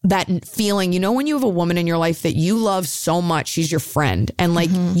that feeling, when you have a woman in your life that you love so much, she's your friend, and like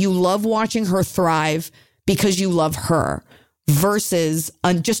you love watching her thrive because you love her, versus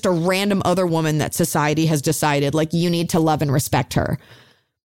just a random other woman that society has decided like you need to love and respect her.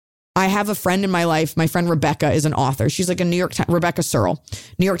 I have a friend in my life. My friend Rebecca is an author. She's like a Rebecca Searle,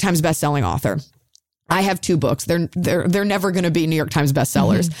 New York Times bestselling author. I have 2 books. They're never going to be New York Times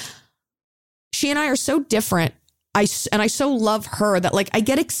bestsellers. Mm-hmm. She and I are so different. I so love her that like I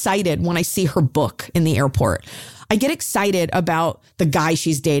get excited when I see her book in the airport. I get excited about the guy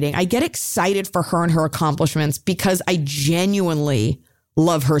she's dating. I get excited for her and her accomplishments because I genuinely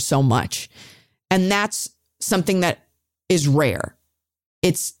love her so much. And that's something that is rare.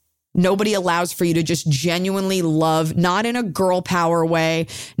 It's nobody allows for you to just genuinely love, not in a girl power way,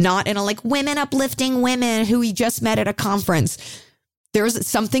 not in a like women uplifting women who we just met at a conference. There's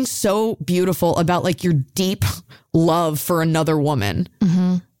something so beautiful about like your deep love for another woman.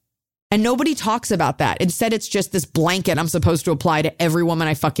 Mm-hmm. And nobody talks about that. Instead, it's just this blanket I'm supposed to apply to every woman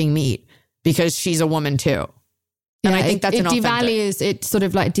I fucking meet because she's a woman too. And I think that's it devalues, it sort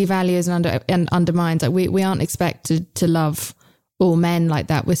of like devalues and undermines. Like we aren't expected to love all men like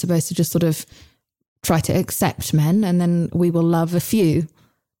that. We're supposed to just sort of try to accept men, and then we will love a few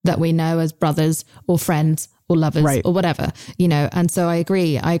that we know as brothers or friends or lovers or whatever, you know. And so I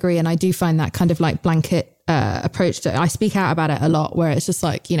agree. And I do find that kind of like blanket approach to, I speak out about it a lot, where it's just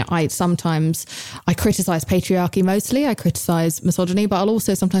like, you know, I criticize patriarchy mostly. I criticize misogyny, but I'll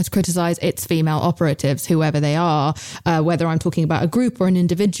also sometimes criticize its female operatives, whoever they are, whether I'm talking about a group or an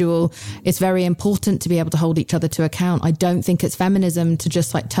individual. It's very important to be able to hold each other to account. I don't think it's feminism to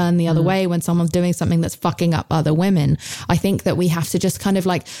just like turn the other way when someone's doing something that's fucking up other women. I think that we have to just kind of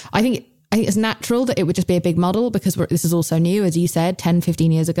like, I think it's natural that it would just be a big model, because this is also new. As you said, 10,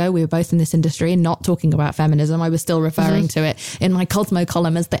 15 years ago, we were both in this industry and not talking about feminism. I was still referring to it in my Cosmo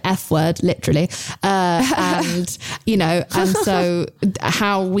column as the F word, literally. And, you know, and so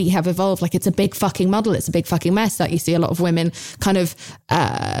how we have evolved, like it's a big fucking model. It's a big fucking mess. Like you see a lot of women kind of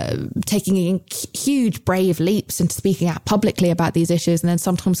taking huge, brave leaps into speaking out publicly about these issues and then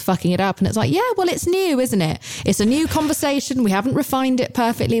sometimes fucking it up. And it's like, yeah, well, it's new, isn't it? It's a new conversation. We haven't refined it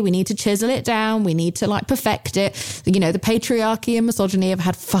perfectly. We need to chisel it down. We need to like perfect it. You know, the patriarchy and misogyny have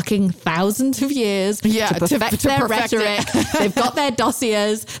had fucking thousands of years to perfect their rhetoric. They've got their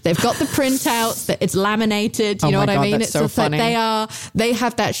dossiers. They've got the printouts. That it's laminated. You know what I mean? That's it's so funny. They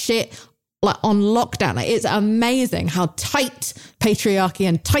have that shit like on lockdown. Like, it's amazing how tight patriarchy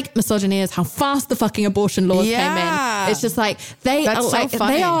and tight misogyny is, how fast the fucking abortion laws came in. It's just like they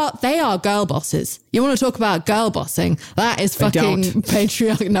are girl bosses. You want to talk about girl bossing? That is fucking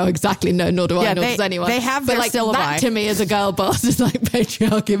patriarchy. No, exactly. No, nor do I, nor does anyone. They have their syllabi. That to me as a girl boss is like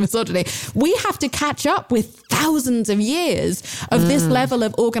patriarchy and misogyny. We have to catch up with thousands of years of this level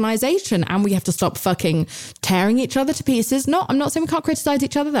of organization, and we have to stop fucking tearing each other to pieces. I'm not saying we can't criticize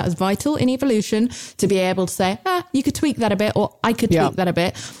each other. That is vital in evolution, to be able to say, you could tweak that a bit, or I could tweak that a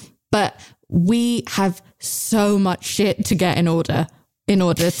bit. But we have so much shit to get in order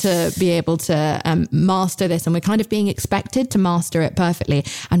to be able to master this. And we're kind of being expected to master it perfectly.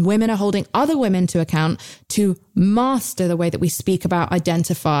 And women are holding other women to account to master the way that we speak about,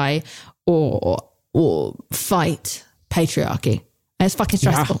 identify, or fight patriarchy. And it's fucking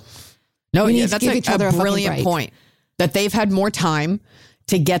stressful. No, that's a brilliant point. That they've had more time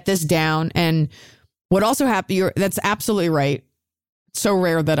to get this down. And what also happened, that's absolutely right. So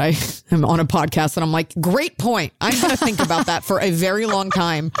rare that I am on a podcast and I'm like, great point. I'm going to think about that for a very long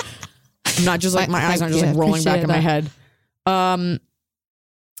time. I'm not just like my eyes aren't just like rolling back in my head. And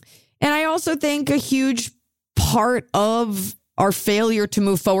I also think a huge part of our failure to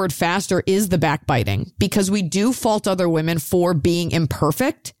move forward faster is the backbiting, because we do fault other women for being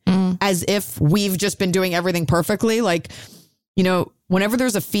imperfect, as if we've just been doing everything perfectly. Like, you know, whenever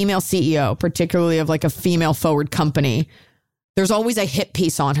there's a female CEO, particularly of like a female forward company, there's always a hit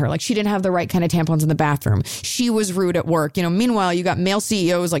piece on her. Like, she didn't have the right kind of tampons in the bathroom. She was rude at work. You know, meanwhile, you got male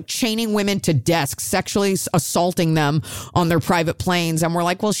CEOs like chaining women to desks, sexually assaulting them on their private planes. And we're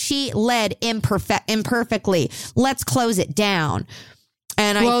like, well, she led imperfectly. Let's close it down.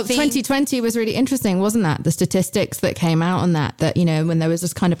 And I think 2020 was really interesting, wasn't that? The statistics that came out on that, you know, when there was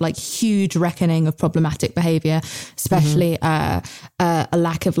this kind of like huge reckoning of problematic behavior, especially a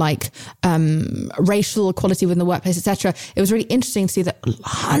lack of like racial equality within the workplace, etc. It was really interesting to see that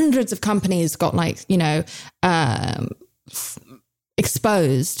hundreds of companies got like, you know,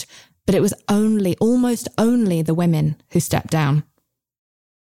 exposed, but it was almost only the women who stepped down.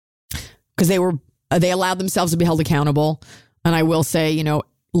 Because they allowed themselves to be held accountable. And I will say, you know,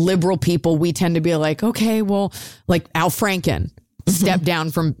 liberal people, we tend to be like, okay, well, like Al Franken stepped down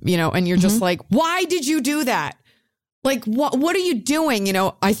from, you know, and you're just like, why did you do that? Like, what are you doing? You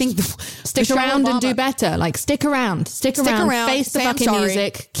know, I think stick around and do better. Like, stick around, face the fucking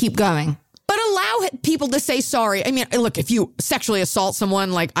music, keep going. But allow allow people to say sorry. I mean, look, if you sexually assault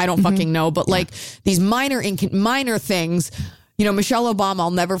someone, like, I don't fucking know, but like these minor things, you know, Michelle Obama,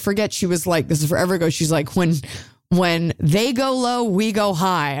 I'll never forget. She was like, this is forever ago. She's like, when they go low, we go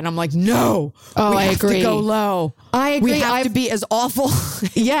high. And I'm like, no, I agree. To go low. I agree. We have to be as awful.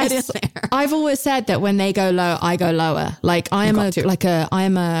 Yes. I've always said that when they go low, I go lower. Like I am an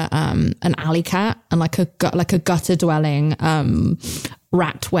alley cat and like a gutter dwelling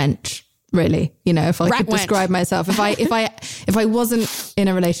rat wench. Really, you know, if I could describe myself, if I wasn't in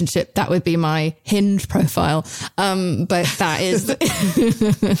a relationship, that would be my Hinge profile. But that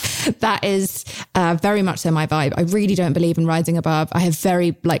is very much so my vibe. I really don't believe in rising above. I have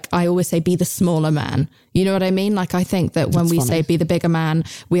I always say, be the smaller man. You know what I mean? Like, I think that when we say be the bigger man,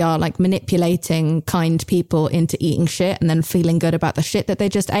 we are like manipulating kind people into eating shit and then feeling good about the shit that they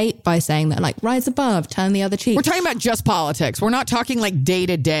just ate by saying that, like, rise above, turn the other cheek. We're talking about just politics. We're not talking like day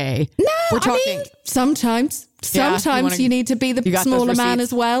to day. No, we're talking. I mean, sometimes you need to be the smaller man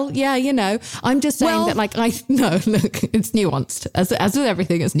as well. Yeah, you know, I'm just saying that, like, look, it's nuanced. As with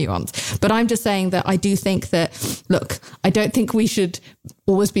everything, it's nuanced. But I'm just saying that I do think that, look, I don't think we should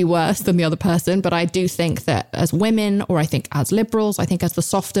always be worse than the other person, but I do think that as women, or I think as liberals, I think as the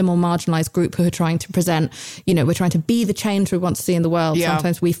softer, more marginalized group who are trying to present, you know, we're trying to be the change we want to see in the world. Yeah.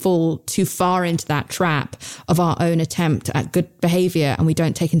 Sometimes we fall too far into that trap of our own attempt at good behavior, and we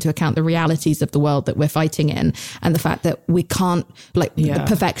don't take into account the realities of the world that we're fighting in, and the fact that we can't, like,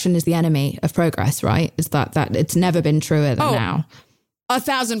 perfection is the enemy of progress, right? Is that it's never been truer than now.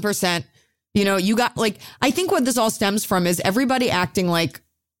 1,000%. You know, you got, like, I think what this all stems from is everybody acting like,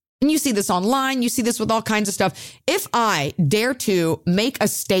 and you see this online, you see this with all kinds of stuff. If I dare to make a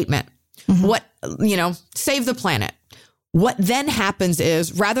statement, save the planet, what then happens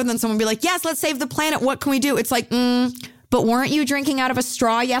is, rather than someone be like, yes, let's save the planet, what can we do? It's like, but weren't you drinking out of a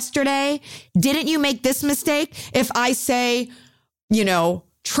straw yesterday? Didn't you make this mistake? If I say, you know,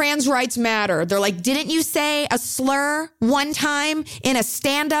 trans rights matter, they're like, didn't you say a slur one time in a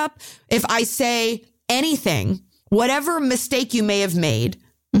stand-up? If I say anything, whatever mistake you may have made,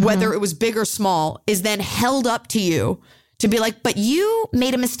 whether it was big or small, is then held up to you to be like, but you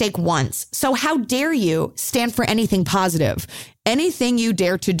made a mistake once. So how dare you stand for anything positive? Anything you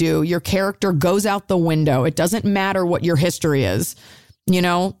dare to do, your character goes out the window. It doesn't matter what your history is, you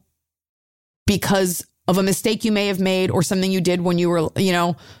know, because of a mistake you may have made or something you did when you were, you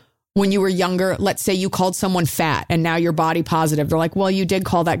know, when you were younger. Let's say you called someone fat and now you're body positive. They're like, well, you did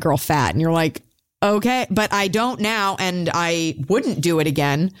call that girl fat. And you're like, okay, but I don't now, and I wouldn't do it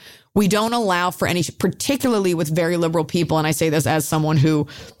again. We don't allow for any, particularly with very liberal people. And I say this as someone who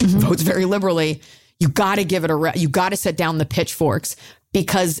votes very liberally. You got to give it you got to set down the pitchforks,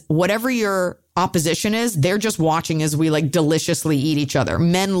 because whatever your opposition is, they're just watching as we, like, deliciously eat each other.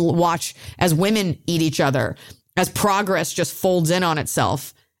 Men watch as women eat each other, as progress just folds in on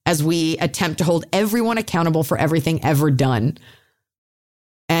itself, as we attempt to hold everyone accountable for everything ever done.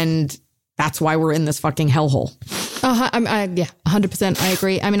 And that's why we're in this fucking hellhole. 100%. I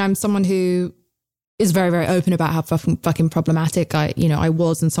agree. I mean, I'm someone who is very, very open about how fucking problematic I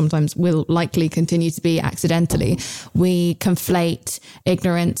was, and sometimes will likely continue to be accidentally. We conflate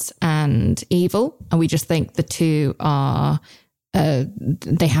ignorance and evil, and we just think the two are,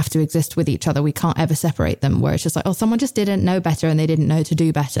 they have to exist with each other. We can't ever separate them, where it's just like, oh, someone just didn't know better and they didn't know to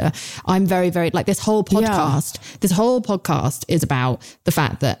do better. I'm very, very, like, this whole podcast is about the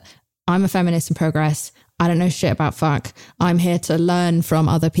fact that I'm a feminist in progress. I don't know shit about fuck. I'm here to learn from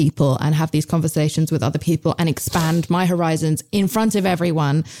other people and have these conversations with other people and expand my horizons in front of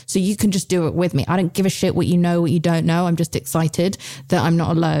everyone, so you can just do it with me. I don't give a shit what you know, what you don't know. I'm just excited that I'm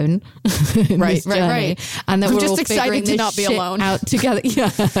not alone. Right. And that we're just all excited to not be alone out together. Yeah,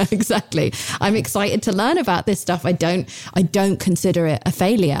 exactly. I'm excited to learn about this stuff. I don't consider it a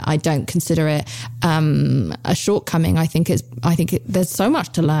failure. I don't consider it a shortcoming. There's so much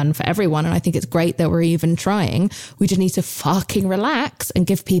to learn for everyone, and I think it's great that we're even trying. We just need to fucking relax and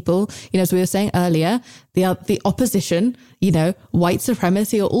give people, you know, as we were saying earlier, the opposition, you know, white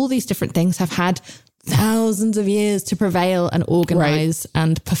supremacy, or all these different things have had thousands of years to prevail and organize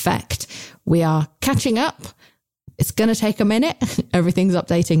and perfect. We are catching up. It's going to take a minute. Everything's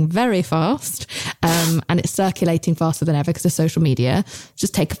updating very fast. And it's circulating faster than ever because of social media.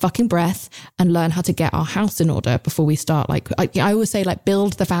 Just take a fucking breath and learn how to get our house in order before we start. Like, I always say, like,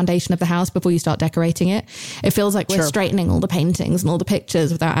 build the foundation of the house before you start decorating it. It feels like we're straightening all the paintings and all the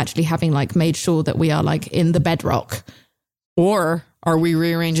pictures without actually having, like, made sure that we are, like, in the bedrock. Or are we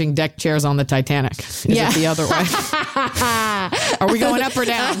rearranging deck chairs on the Titanic? Is it the other way? Are we going up or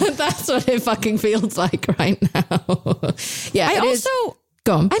down? That's what it fucking feels like right now. Yeah.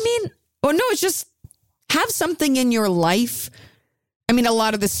 Go on. I mean, Oh, no, it's just have something in your life. I mean, a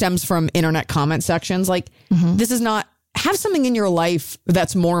lot of this stems from internet comment sections. Like, this is not, have something in your life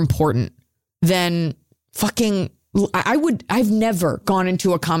that's more important than fucking, I've never gone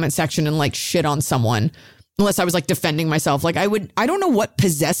into a comment section and like shit on someone unless I was like defending myself. Like I don't know what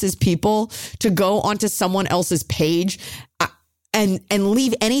possesses people to go onto someone else's page and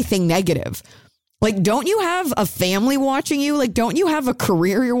leave anything negative. Like, don't you have a family watching you? Like, don't you have a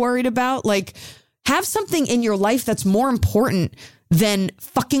career you're worried about? Like, have something in your life that's more important than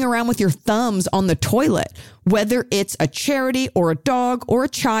fucking around with your thumbs on the toilet, whether it's a charity or a dog or a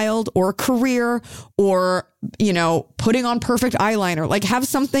child or a career or, you know, putting on perfect eyeliner. Like, have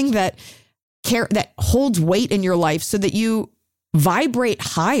something that holds weight in your life so that you vibrate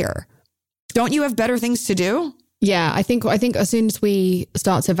higher. Don't you have better things to do? Yeah, I think as soon as we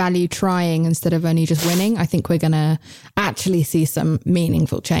start to value trying instead of only just winning, I think we're going to actually see some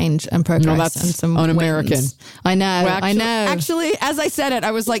meaningful change and progress. No, that's and some un-American. Wins. I know, well, I know. Actually, as I said it, I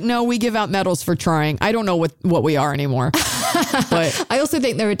was like, no, we give out medals for trying. I don't know what we are anymore. But I also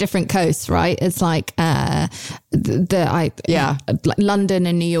think there are different coasts, right? It's like London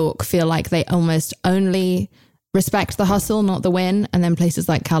and New York feel like they almost only respect the hustle, not the win, and then places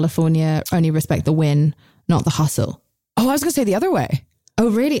like California only respect the win, not the hustle. Oh, I was going to say the other way. Oh,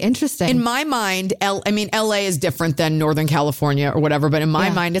 really? Interesting. In my mind, LA is different than Northern California or whatever. But in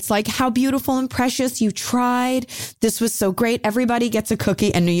my mind, it's like, how beautiful and precious. You tried. This was so great. Everybody gets a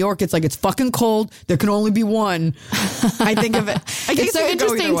cookie. And New York, it's like, it's fucking cold. There can only be one. I think of it. It's so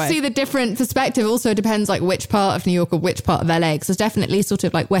interesting to see the different perspective. Also depends like which part of New York or which part of LA. Because there's definitely sort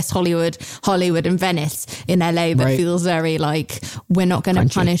of like West Hollywood and Venice in LA that feels very like, we're not going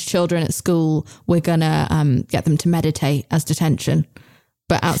to punish children at school. We're going to get them to meditate as detention.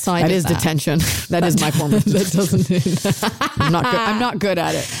 But outside that is detention. That is my form of I'm not good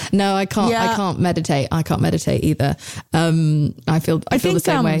at it. No, I can't. Yeah. I can't meditate. I can't meditate either. I feel the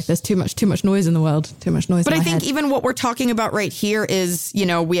same way. There's too much noise in the world. Too much noise. But in my I think head. even what we're talking about right here is, you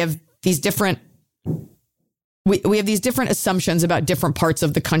know, we have these different. We have these different assumptions about different parts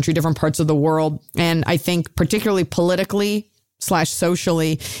of the country, different parts of the world, and I think particularly politically /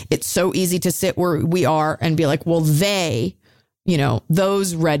 socially, it's so easy to sit where we are and be like, well, you know,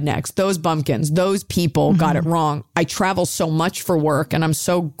 those rednecks, those bumpkins, those people got it wrong. I travel so much for work and I'm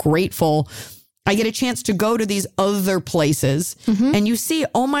so grateful. I get a chance to go to these other places and you see,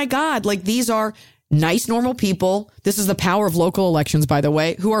 oh my God, like these are nice, normal people. This is the power of local elections, by the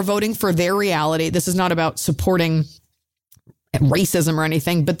way, who are voting for their reality. This is not about supporting racism or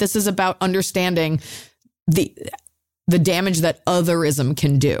anything, but this is about understanding the damage that otherism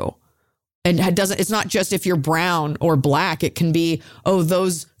can do. And it's not just if you're brown or black, it can be, oh,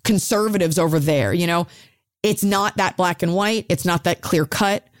 those conservatives over there, you know, it's not that black and white. It's not that clear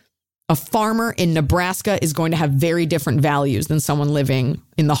cut. A farmer in Nebraska is going to have very different values than someone living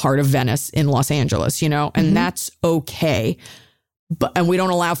in the heart of Venice in Los Angeles, you know, and that's okay. And we don't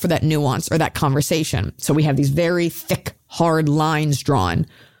allow for that nuance or that conversation. So we have these very thick, hard lines drawn.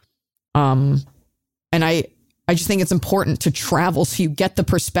 And I just think it's important to travel so you get the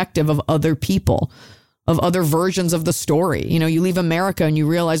perspective of other people, of other versions of the story. You know, you leave America and you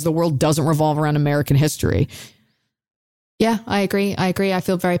realize the world doesn't revolve around American history. Yeah, I agree. I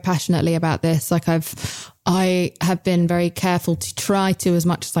feel very passionately about this. Like I have been very careful to try to, as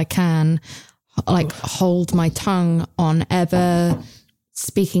much as I can, like hold my tongue on ever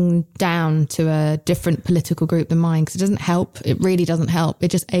speaking down to a different political group than mine, because it doesn't help. It really doesn't help.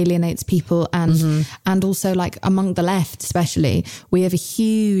 It just alienates people. And also, like, among the left especially, we have a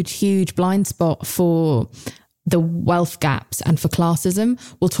huge blind spot for the wealth gaps and for classism.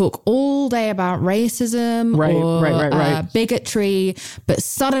 We'll talk all day about racism or bigotry, but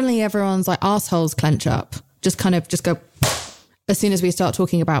suddenly everyone's like assholes clench up, just go as soon as we start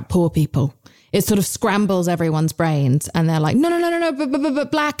talking about poor people. It sort of scrambles everyone's brains and they're like, no,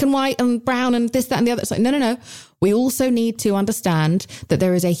 but black and white and brown and this, that, and the other. It's like, no. We also need to understand that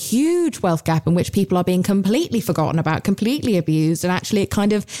there is a huge wealth gap in which people are being completely forgotten about, completely abused. And actually it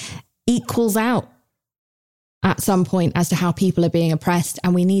kind of equals out at some point as to how people are being oppressed.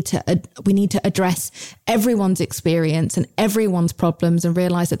 And we need to address everyone's experience and everyone's problems and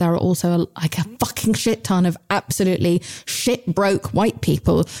realize that there are also a fucking shit ton of absolutely shit broke white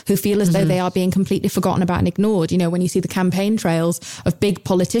people who feel as though they are being completely forgotten about and ignored. You know, when you see the campaign trails of big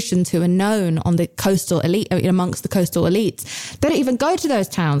politicians who are known on the coastal elite, amongst the coastal elites, they don't even go to those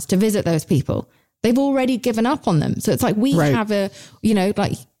towns to visit those people. They've already given up on them. So it's like we have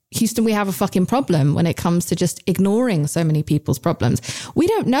Houston, we have a fucking problem when it comes to just ignoring so many people's problems. We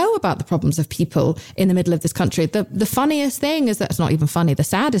don't know about the problems of people in the middle of this country. The funniest thing is that it's not even funny. The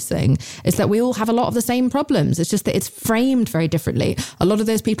saddest thing is that we all have a lot of the same problems. It's just that it's framed very differently. A lot of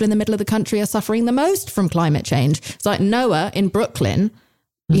those people in the middle of the country are suffering the most from climate change. It's like Noah in Brooklyn,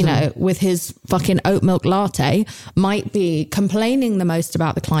 you know, with his fucking oat milk latte, might be complaining the most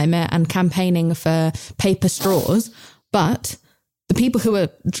about the climate and campaigning for paper straws. But the people who are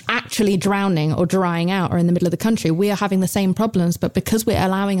actually drowning or drying out are in the middle of the country. We are having the same problems, but because we're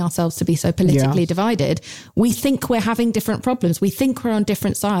allowing ourselves to be so politically divided, we think we're having different problems. We think we're on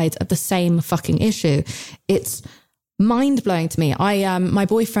different sides of the same fucking issue. It's mind-blowing to me. My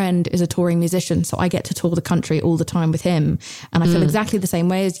boyfriend is a touring musician, so I get to tour the country all the time with him. And I feel exactly the same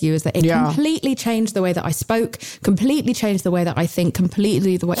way as you, is that it completely changed the way that I spoke, completely changed the way that I think,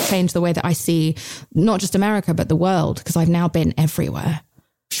 completely changed the way that I see not just America, but the world, because I've now been everywhere.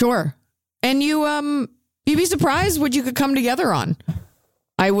 Sure. And you'd be surprised what you could come together on.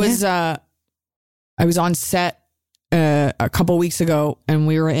 I was on set a couple weeks ago, and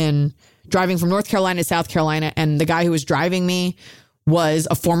we were driving from North Carolina to South Carolina, and the guy who was driving me was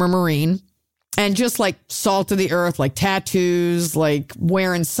a former Marine, and just like salt of the earth, like tattoos, like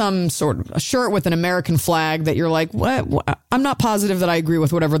wearing some sort of a shirt with an American flag that you're like, what? I'm not positive that I agree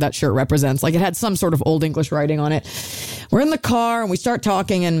with whatever that shirt represents. Like it had some sort of old English writing on it. We're in the car and we start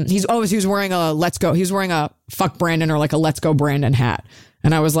talking, and he was wearing a fuck Brandon or like a let's go Brandon hat.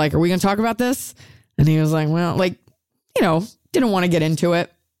 And I was like, are we going to talk about this? And he was like, well, like, you know, didn't want to get into it.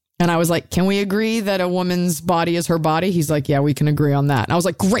 And I was like, can we agree that a woman's body is her body? He's like, yeah, we can agree on that. And I was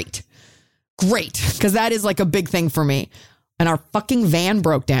like, great. Because that is like a big thing for me. And our fucking van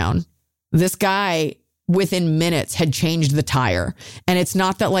broke down. This guy within minutes had changed the tire. And it's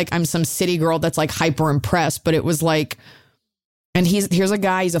not that like I'm some city girl that's like hyper impressed, but it was like, and here's a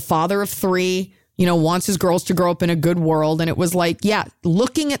guy, he's a father of 3, you know, wants his girls to grow up in a good world. And it was like, yeah,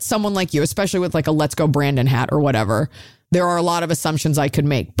 looking at someone like you, especially with like a Let's Go Brandon hat or whatever, there are a lot of assumptions I could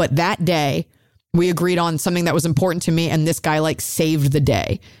make. But that day, we agreed on something that was important to me, and this guy like saved the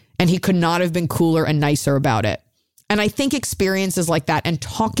day. And he could not have been cooler and nicer about it. And I think experiences like that and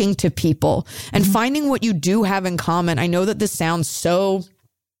talking to people and finding what you do have in common. I know that this sounds so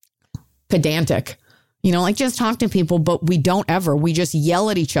pedantic, you know, like just talk to people, but we don't ever. We just yell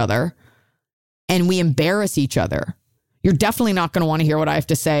at each other and we embarrass each other. You're definitely not going to want to hear what I have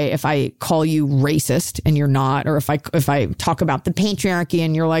to say if I call you racist and you're not, or if I talk about the patriarchy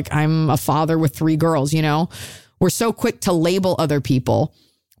and you're like, I'm a father with 3 girls, you know. We're so quick to label other people,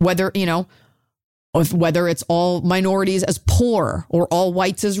 whether, you know, whether it's all minorities as poor or all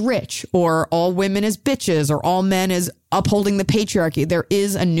whites as rich or all women as bitches or all men as upholding the patriarchy. There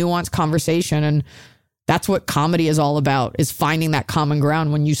is a nuanced conversation, and that's what comedy is all about, is finding that common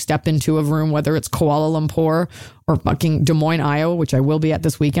ground when you step into a room, whether it's Kuala Lumpur or fucking Des Moines, Iowa, which I will be at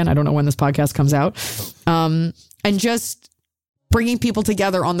this weekend. I don't know when this podcast comes out. And just bringing people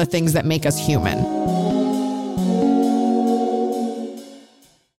together on the things that make us human.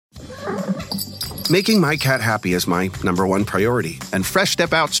 Making my cat happy is my #1 priority, and Fresh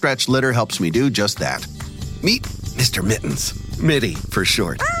Step Outstretch litter helps me do just that. Meet Mr. Mittens. Mitty, for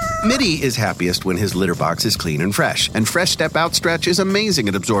short. Mitty is happiest when his litter box is clean and fresh, and Fresh Step Outstretch is amazing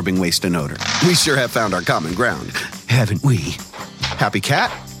at absorbing waste and odor. We sure have found our common ground, haven't we? Happy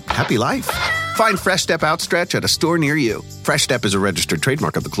cat, happy life. Find Fresh Step Outstretch at a store near you. Fresh Step is a registered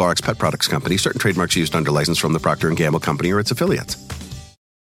trademark of the Clorox Pet Products Company. Certain trademarks used under license from the Procter & Gamble Company or its affiliates.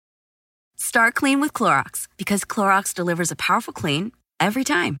 Start clean with Clorox, because Clorox delivers a powerful clean every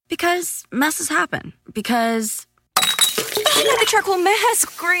time. Because messes happen. Because the charcoal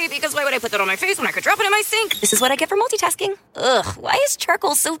mask. Great, because why would I put that on my face when I could drop it in my sink? This is what I get for multitasking. Ugh, why is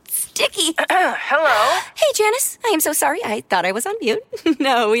charcoal so sticky? Hello? Hey, Janice. I am so sorry. I thought I was on mute.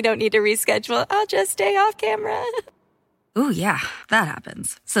 No, we don't need to reschedule. I'll just stay off camera. Ooh, yeah, that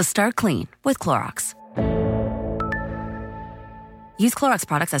happens. So start clean with Clorox. Use Clorox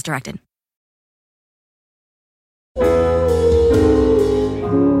products as directed.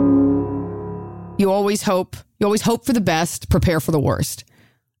 You always hope for the best, prepare for the worst.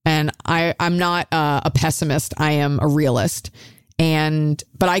 And I'm not a pessimist. I am a realist.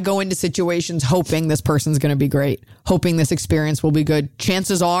 But I go into situations hoping this person's going to be great, hoping this experience will be good.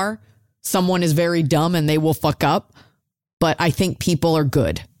 Chances are someone is very dumb and they will fuck up. But I think people are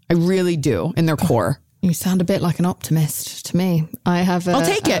good. I really do, in their core. You sound a bit like an optimist to me. I'll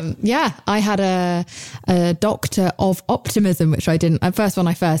take it. I had a doctor of optimism, which I didn't. At first, when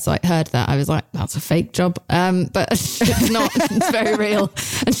I first heard that, I was like, that's a fake job. But it's not. It's very real.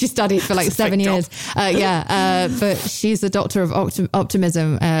 and she studied for like 7 years. But she's a doctor of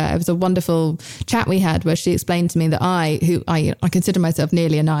optimism. It was a wonderful chat we had where she explained to me that I consider myself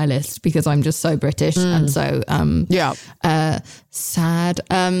nearly a nihilist because I'm just so British and so sad.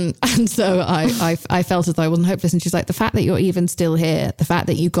 And so I felt as though I wasn't hopeless. And she's like, the fact that you're even still here, the fact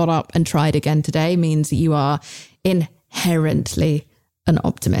that you got up and tried again today means that you are inherently an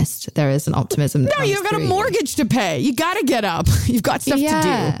optimist. There is an optimism. No, you've got a mortgage to pay. You got to get up. You've got stuff to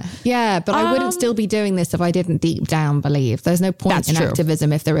do. Yeah, but I wouldn't still be doing this if I didn't deep down believe. There's no point in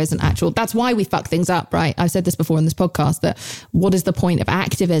activism if there isn't actual. That's why we fuck things up, right? I've said this before in this podcast, that what is the point of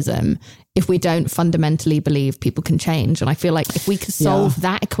activism if we don't fundamentally believe people can change? And I feel like if we could solve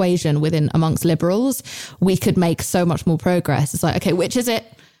that equation amongst liberals, we could make so much more progress. It's like, okay, which is it?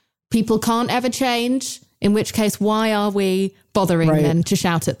 People can't ever change. In which case, why are we bothering then to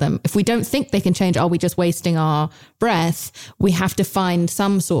shout at them? If we don't think they can change, are we just wasting our breath? We have to find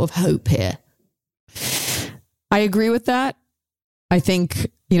some sort of hope here. I agree with that. I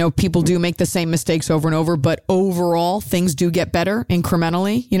think, people do make the same mistakes over and over, but overall things do get better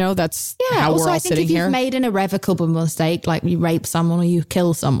incrementally. That's how we're all sitting here. If you've made an irrevocable mistake, like you rape someone or you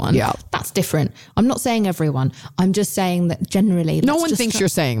kill someone, that's different. I'm not saying everyone. I'm just saying that generally. No one thinks you're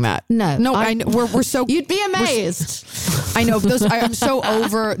saying that. No, I know, we're so. You'd be amazed. I know I'm so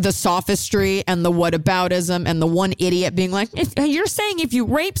over the sophistry and the whataboutism and the one idiot being like, you're saying if you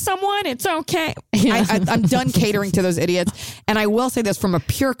rape someone, it's okay. I'm done catering to those idiots. And I will say this from a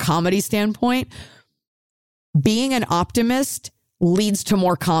pure comedy standpoint, being an optimist leads to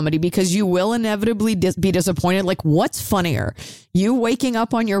more comedy because you will inevitably be disappointed. Like, what's funnier? You waking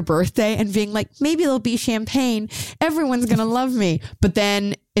up on your birthday and being like, maybe there'll be champagne. Everyone's going to love me. But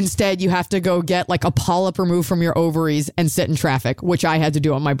then instead you have to go get like a polyp removed from your ovaries and sit in traffic, which I had to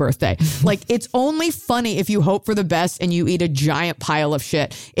do on my birthday. Like, it's only funny if you hope for the best and you eat a giant pile of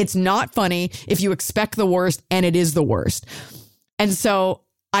shit. It's not funny if you expect the worst and it is the worst. And so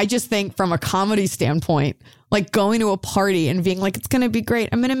I just think from a comedy standpoint, like going to a party and being like, it's going to be great.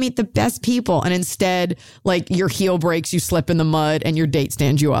 I'm going to meet the best people. And instead, like, your heel breaks, you slip in the mud and your date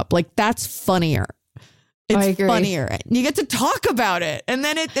stands you up. Like, that's funnier. It's funnier. You get to talk about it. And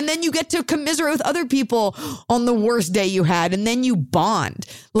then you get to commiserate with other people on the worst day you had. And then you bond.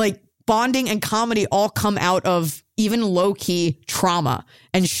 Like, bonding and comedy all come out of even low-key trauma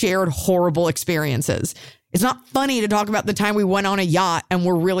and shared horrible experiences. It's not funny to talk about the time we went on a yacht and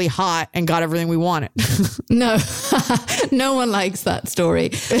were really hot and got everything we wanted. No, no one likes that story.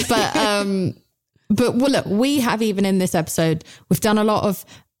 But well, look, we have, even in this episode, we've done a lot of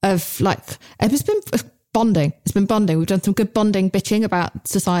like, it's been bonding. It's been bonding. We've done some good bonding, bitching about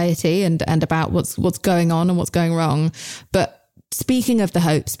society and about what's going on and what's going wrong. But speaking of the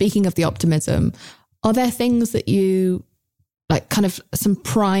hope, speaking of the optimism, are there things that you, like, kind of some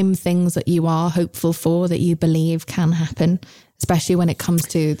prime things that you are hopeful for, that you believe can happen, especially when it comes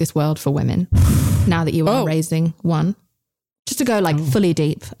to this world for women, now that you are raising one? Just to go like fully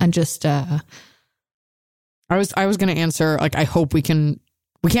deep and just... I was going to answer, like, I hope we can't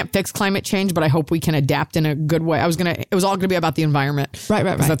fix climate change, but I hope we can adapt in a good way. It was all going to be about the environment. Right.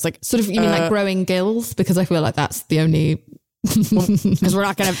 That's like... Sort of, you mean like growing gills? Because I feel like that's the only... Because we're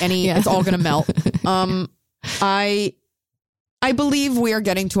not going to have any... Yeah. It's all going to melt. I believe we are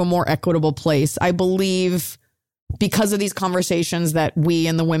getting to a more equitable place. I believe because of these conversations that we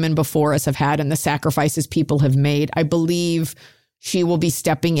and the women before us have had and the sacrifices people have made, I believe she will be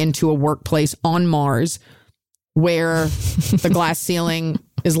stepping into a workplace on Mars where the glass ceiling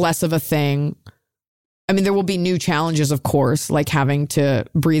is less of a thing. I mean, there will be new challenges, of course, like having to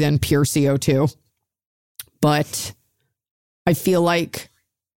breathe in pure CO2. But I feel like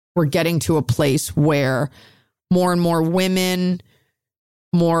we're getting to a place where more and more women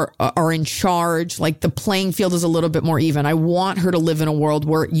are in charge. Like, the playing field is a little bit more even. I want her to live in a world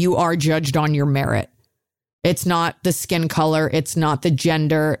where you are judged on your merit. It's not the skin color. It's not the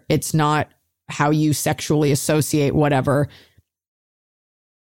gender. It's not how you sexually associate, whatever.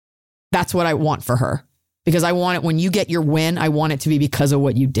 That's what I want for her. Because I want it, when you get your win, I want it to be because of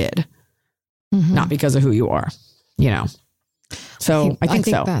what you did, not because of who you are, So I think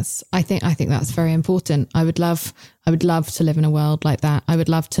so. I think that's very important. I would love to live in a world like that. I would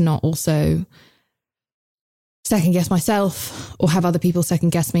love to not also second guess myself or have other people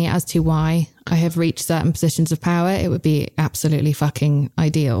second guess me as to why I have reached certain positions of power, it would be absolutely fucking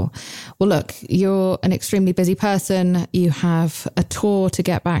ideal. Well, look, you're an extremely busy person. You have a tour to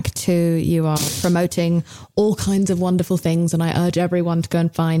get back to. You are promoting all kinds of wonderful things. And I urge everyone to go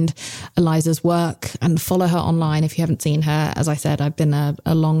and find Eliza's work and follow her online if you haven't seen her. As I said, I've been a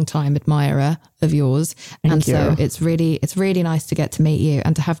long time admirer of yours. Thank you. So it's really nice to get to meet you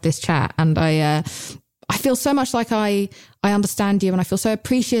and to have this chat. And I feel so much like I understand you, and I feel so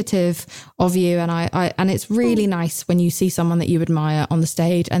appreciative of you. And and it's really nice when you see someone that you admire on the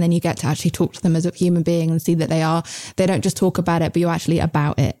stage, and then you get to actually talk to them as a human being and see that they don't just talk about it, but you're actually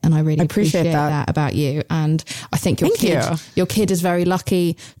about it. And I really appreciate that about you. And I think your kid is very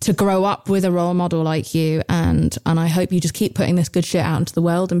lucky to grow up with a role model like you. And I hope you just keep putting this good shit out into the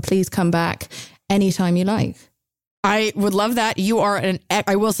world, and please come back anytime you like. I would love that. You are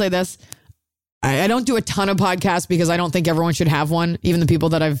I will say this. I don't do a ton of podcasts because I don't think everyone should have one, even the people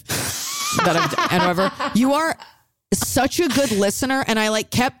that I've and whatever. You are such a good listener. And I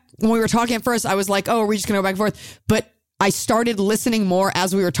when we were talking at first, I was like, oh, are we just going to go back and forth? But I started listening more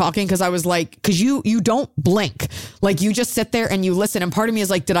as we were talking because I was like, because you don't blink. Like you just sit there and you listen. And part of me is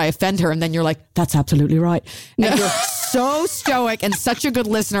like, did I offend her? And then you're like, that's absolutely right. And you're so stoic and such a good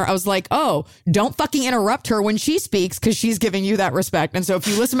listener. I was like, oh, don't fucking interrupt her when she speaks because she's giving you that respect. And so if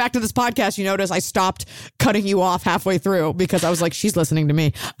you listen back to this podcast, you notice I stopped cutting you off halfway through because I was like, she's listening to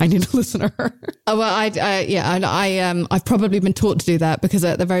me. I need to listen to her. Oh, well, I've probably been taught to do that because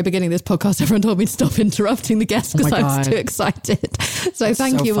at the very beginning of this podcast, everyone told me to stop interrupting the guests because I was too excited. So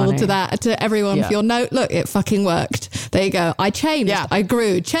thank you all to everyone for your note. Look, it fucking worked. There you go. I changed. Yeah. I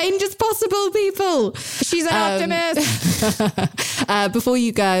grew. Change is possible, people. She's an optimist. Before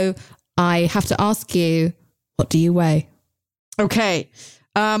you go, I have to ask you, what do you weigh? Okay.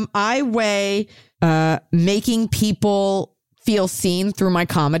 I weigh making people feel seen through my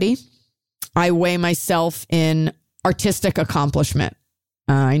comedy. I weigh myself in artistic accomplishment.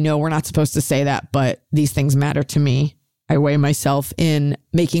 I know we're not supposed to say that, but these things matter to me. I weigh myself in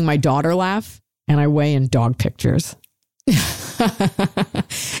making my daughter laugh, and I weigh in dog pictures.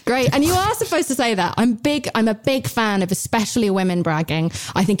 Great. And you are supposed to say that. I'm a big fan of especially women bragging.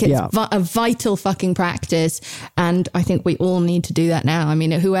 I think it's a vital fucking practice. And I think we all need to do that now. I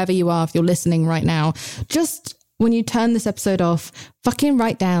mean, whoever you are, if you're listening right now, just when you turn this episode off, fucking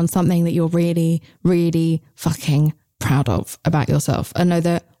write down something that you're really, really fucking proud of about yourself. And know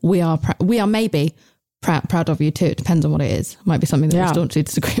that we are maybe proud of you too. It depends on what it is. It might be something that we staunchly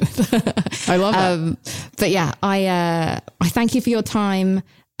disagree with. I love that. But yeah, I thank you for your time,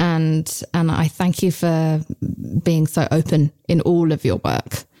 and I thank you for being so open in all of your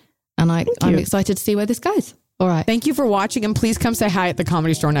work. And I'm excited to see where this goes. All right. Thank you for watching, and please come say hi at the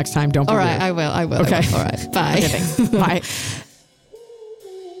Comedy Store next time. Don't be weird. I will. Okay. All right. Bye. Okay, thanks. Bye.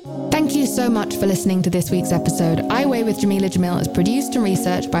 Thank you so much for listening to this week's episode. I Weigh with Jameela Jamil is produced and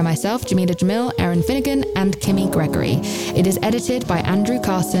researched by myself, Jameela Jamil, Erin Finnegan, and Kimmy Gregory. It is edited by Andrew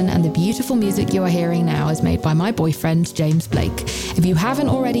Carson, and the beautiful music you are hearing now is made by my boyfriend, James Blake. If you haven't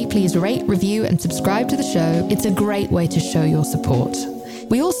already, please rate, review, and subscribe to the show. It's a great way to show your support.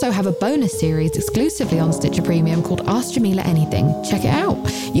 We also have a bonus series exclusively on Stitcher Premium called Ask Jameela Anything. Check it out.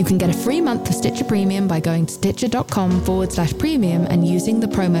 You can get a free month of Stitcher Premium by going to stitcher.com/premium and using the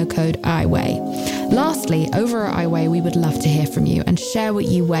promo code IWeigh. Lastly, over at iWeigh, we would love to hear from you and share what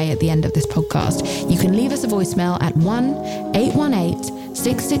you weigh at the end of this podcast. You can leave us a voicemail at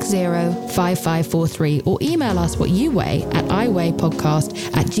 1-818-660-5543 or email us what you weigh at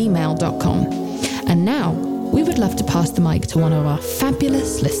iweighpodcast@gmail.com. And now, we would love to pass the mic to one of our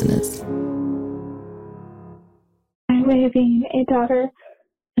fabulous listeners. I weigh being a daughter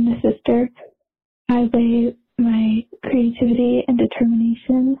and a sister. I weigh my creativity and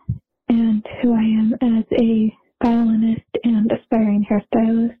determination and who I am as a violinist and aspiring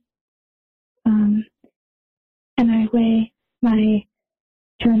hairstylist. And I weigh my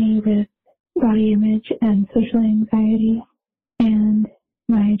journey with body image and social anxiety and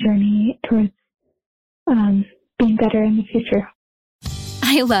my journey towards being better in the future.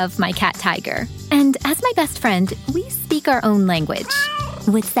 I love my cat Tiger. And as my best friend, we speak our own language.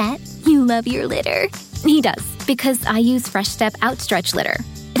 What's that? You love your litter. He does, because I use Fresh Step Outstretch Litter.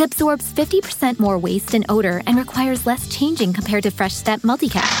 It absorbs 50% more waste and odor and requires less changing compared to Fresh Step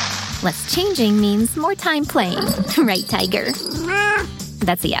Multicat. Less changing means more time playing. Right, Tiger?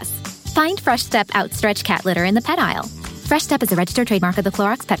 That's a yes. Find Fresh Step Outstretch Cat Litter in the pet aisle. Fresh Step is a registered trademark of the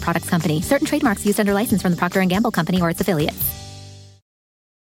Clorox Pet Products Company. Certain trademarks used under license from the Procter & Gamble Company or its affiliates.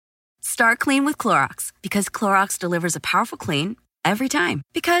 Start clean with Clorox, because Clorox delivers a powerful clean every time.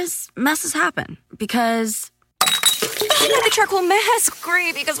 Because messes happen. Because Not the charcoal mask.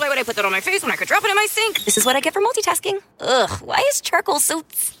 Great, because why would I put that on my face when I could drop it in my sink? This is what I get for multitasking. Ugh, why is charcoal so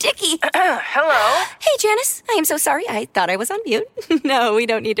sticky? Hello? Hey, Janice. I am so sorry. I thought I was on mute. No, we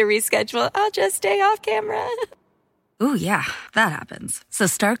don't need to reschedule. I'll just stay off camera. Ooh, yeah, that happens. So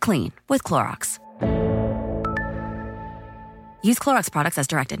start clean with Clorox. Use Clorox products as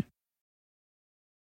directed.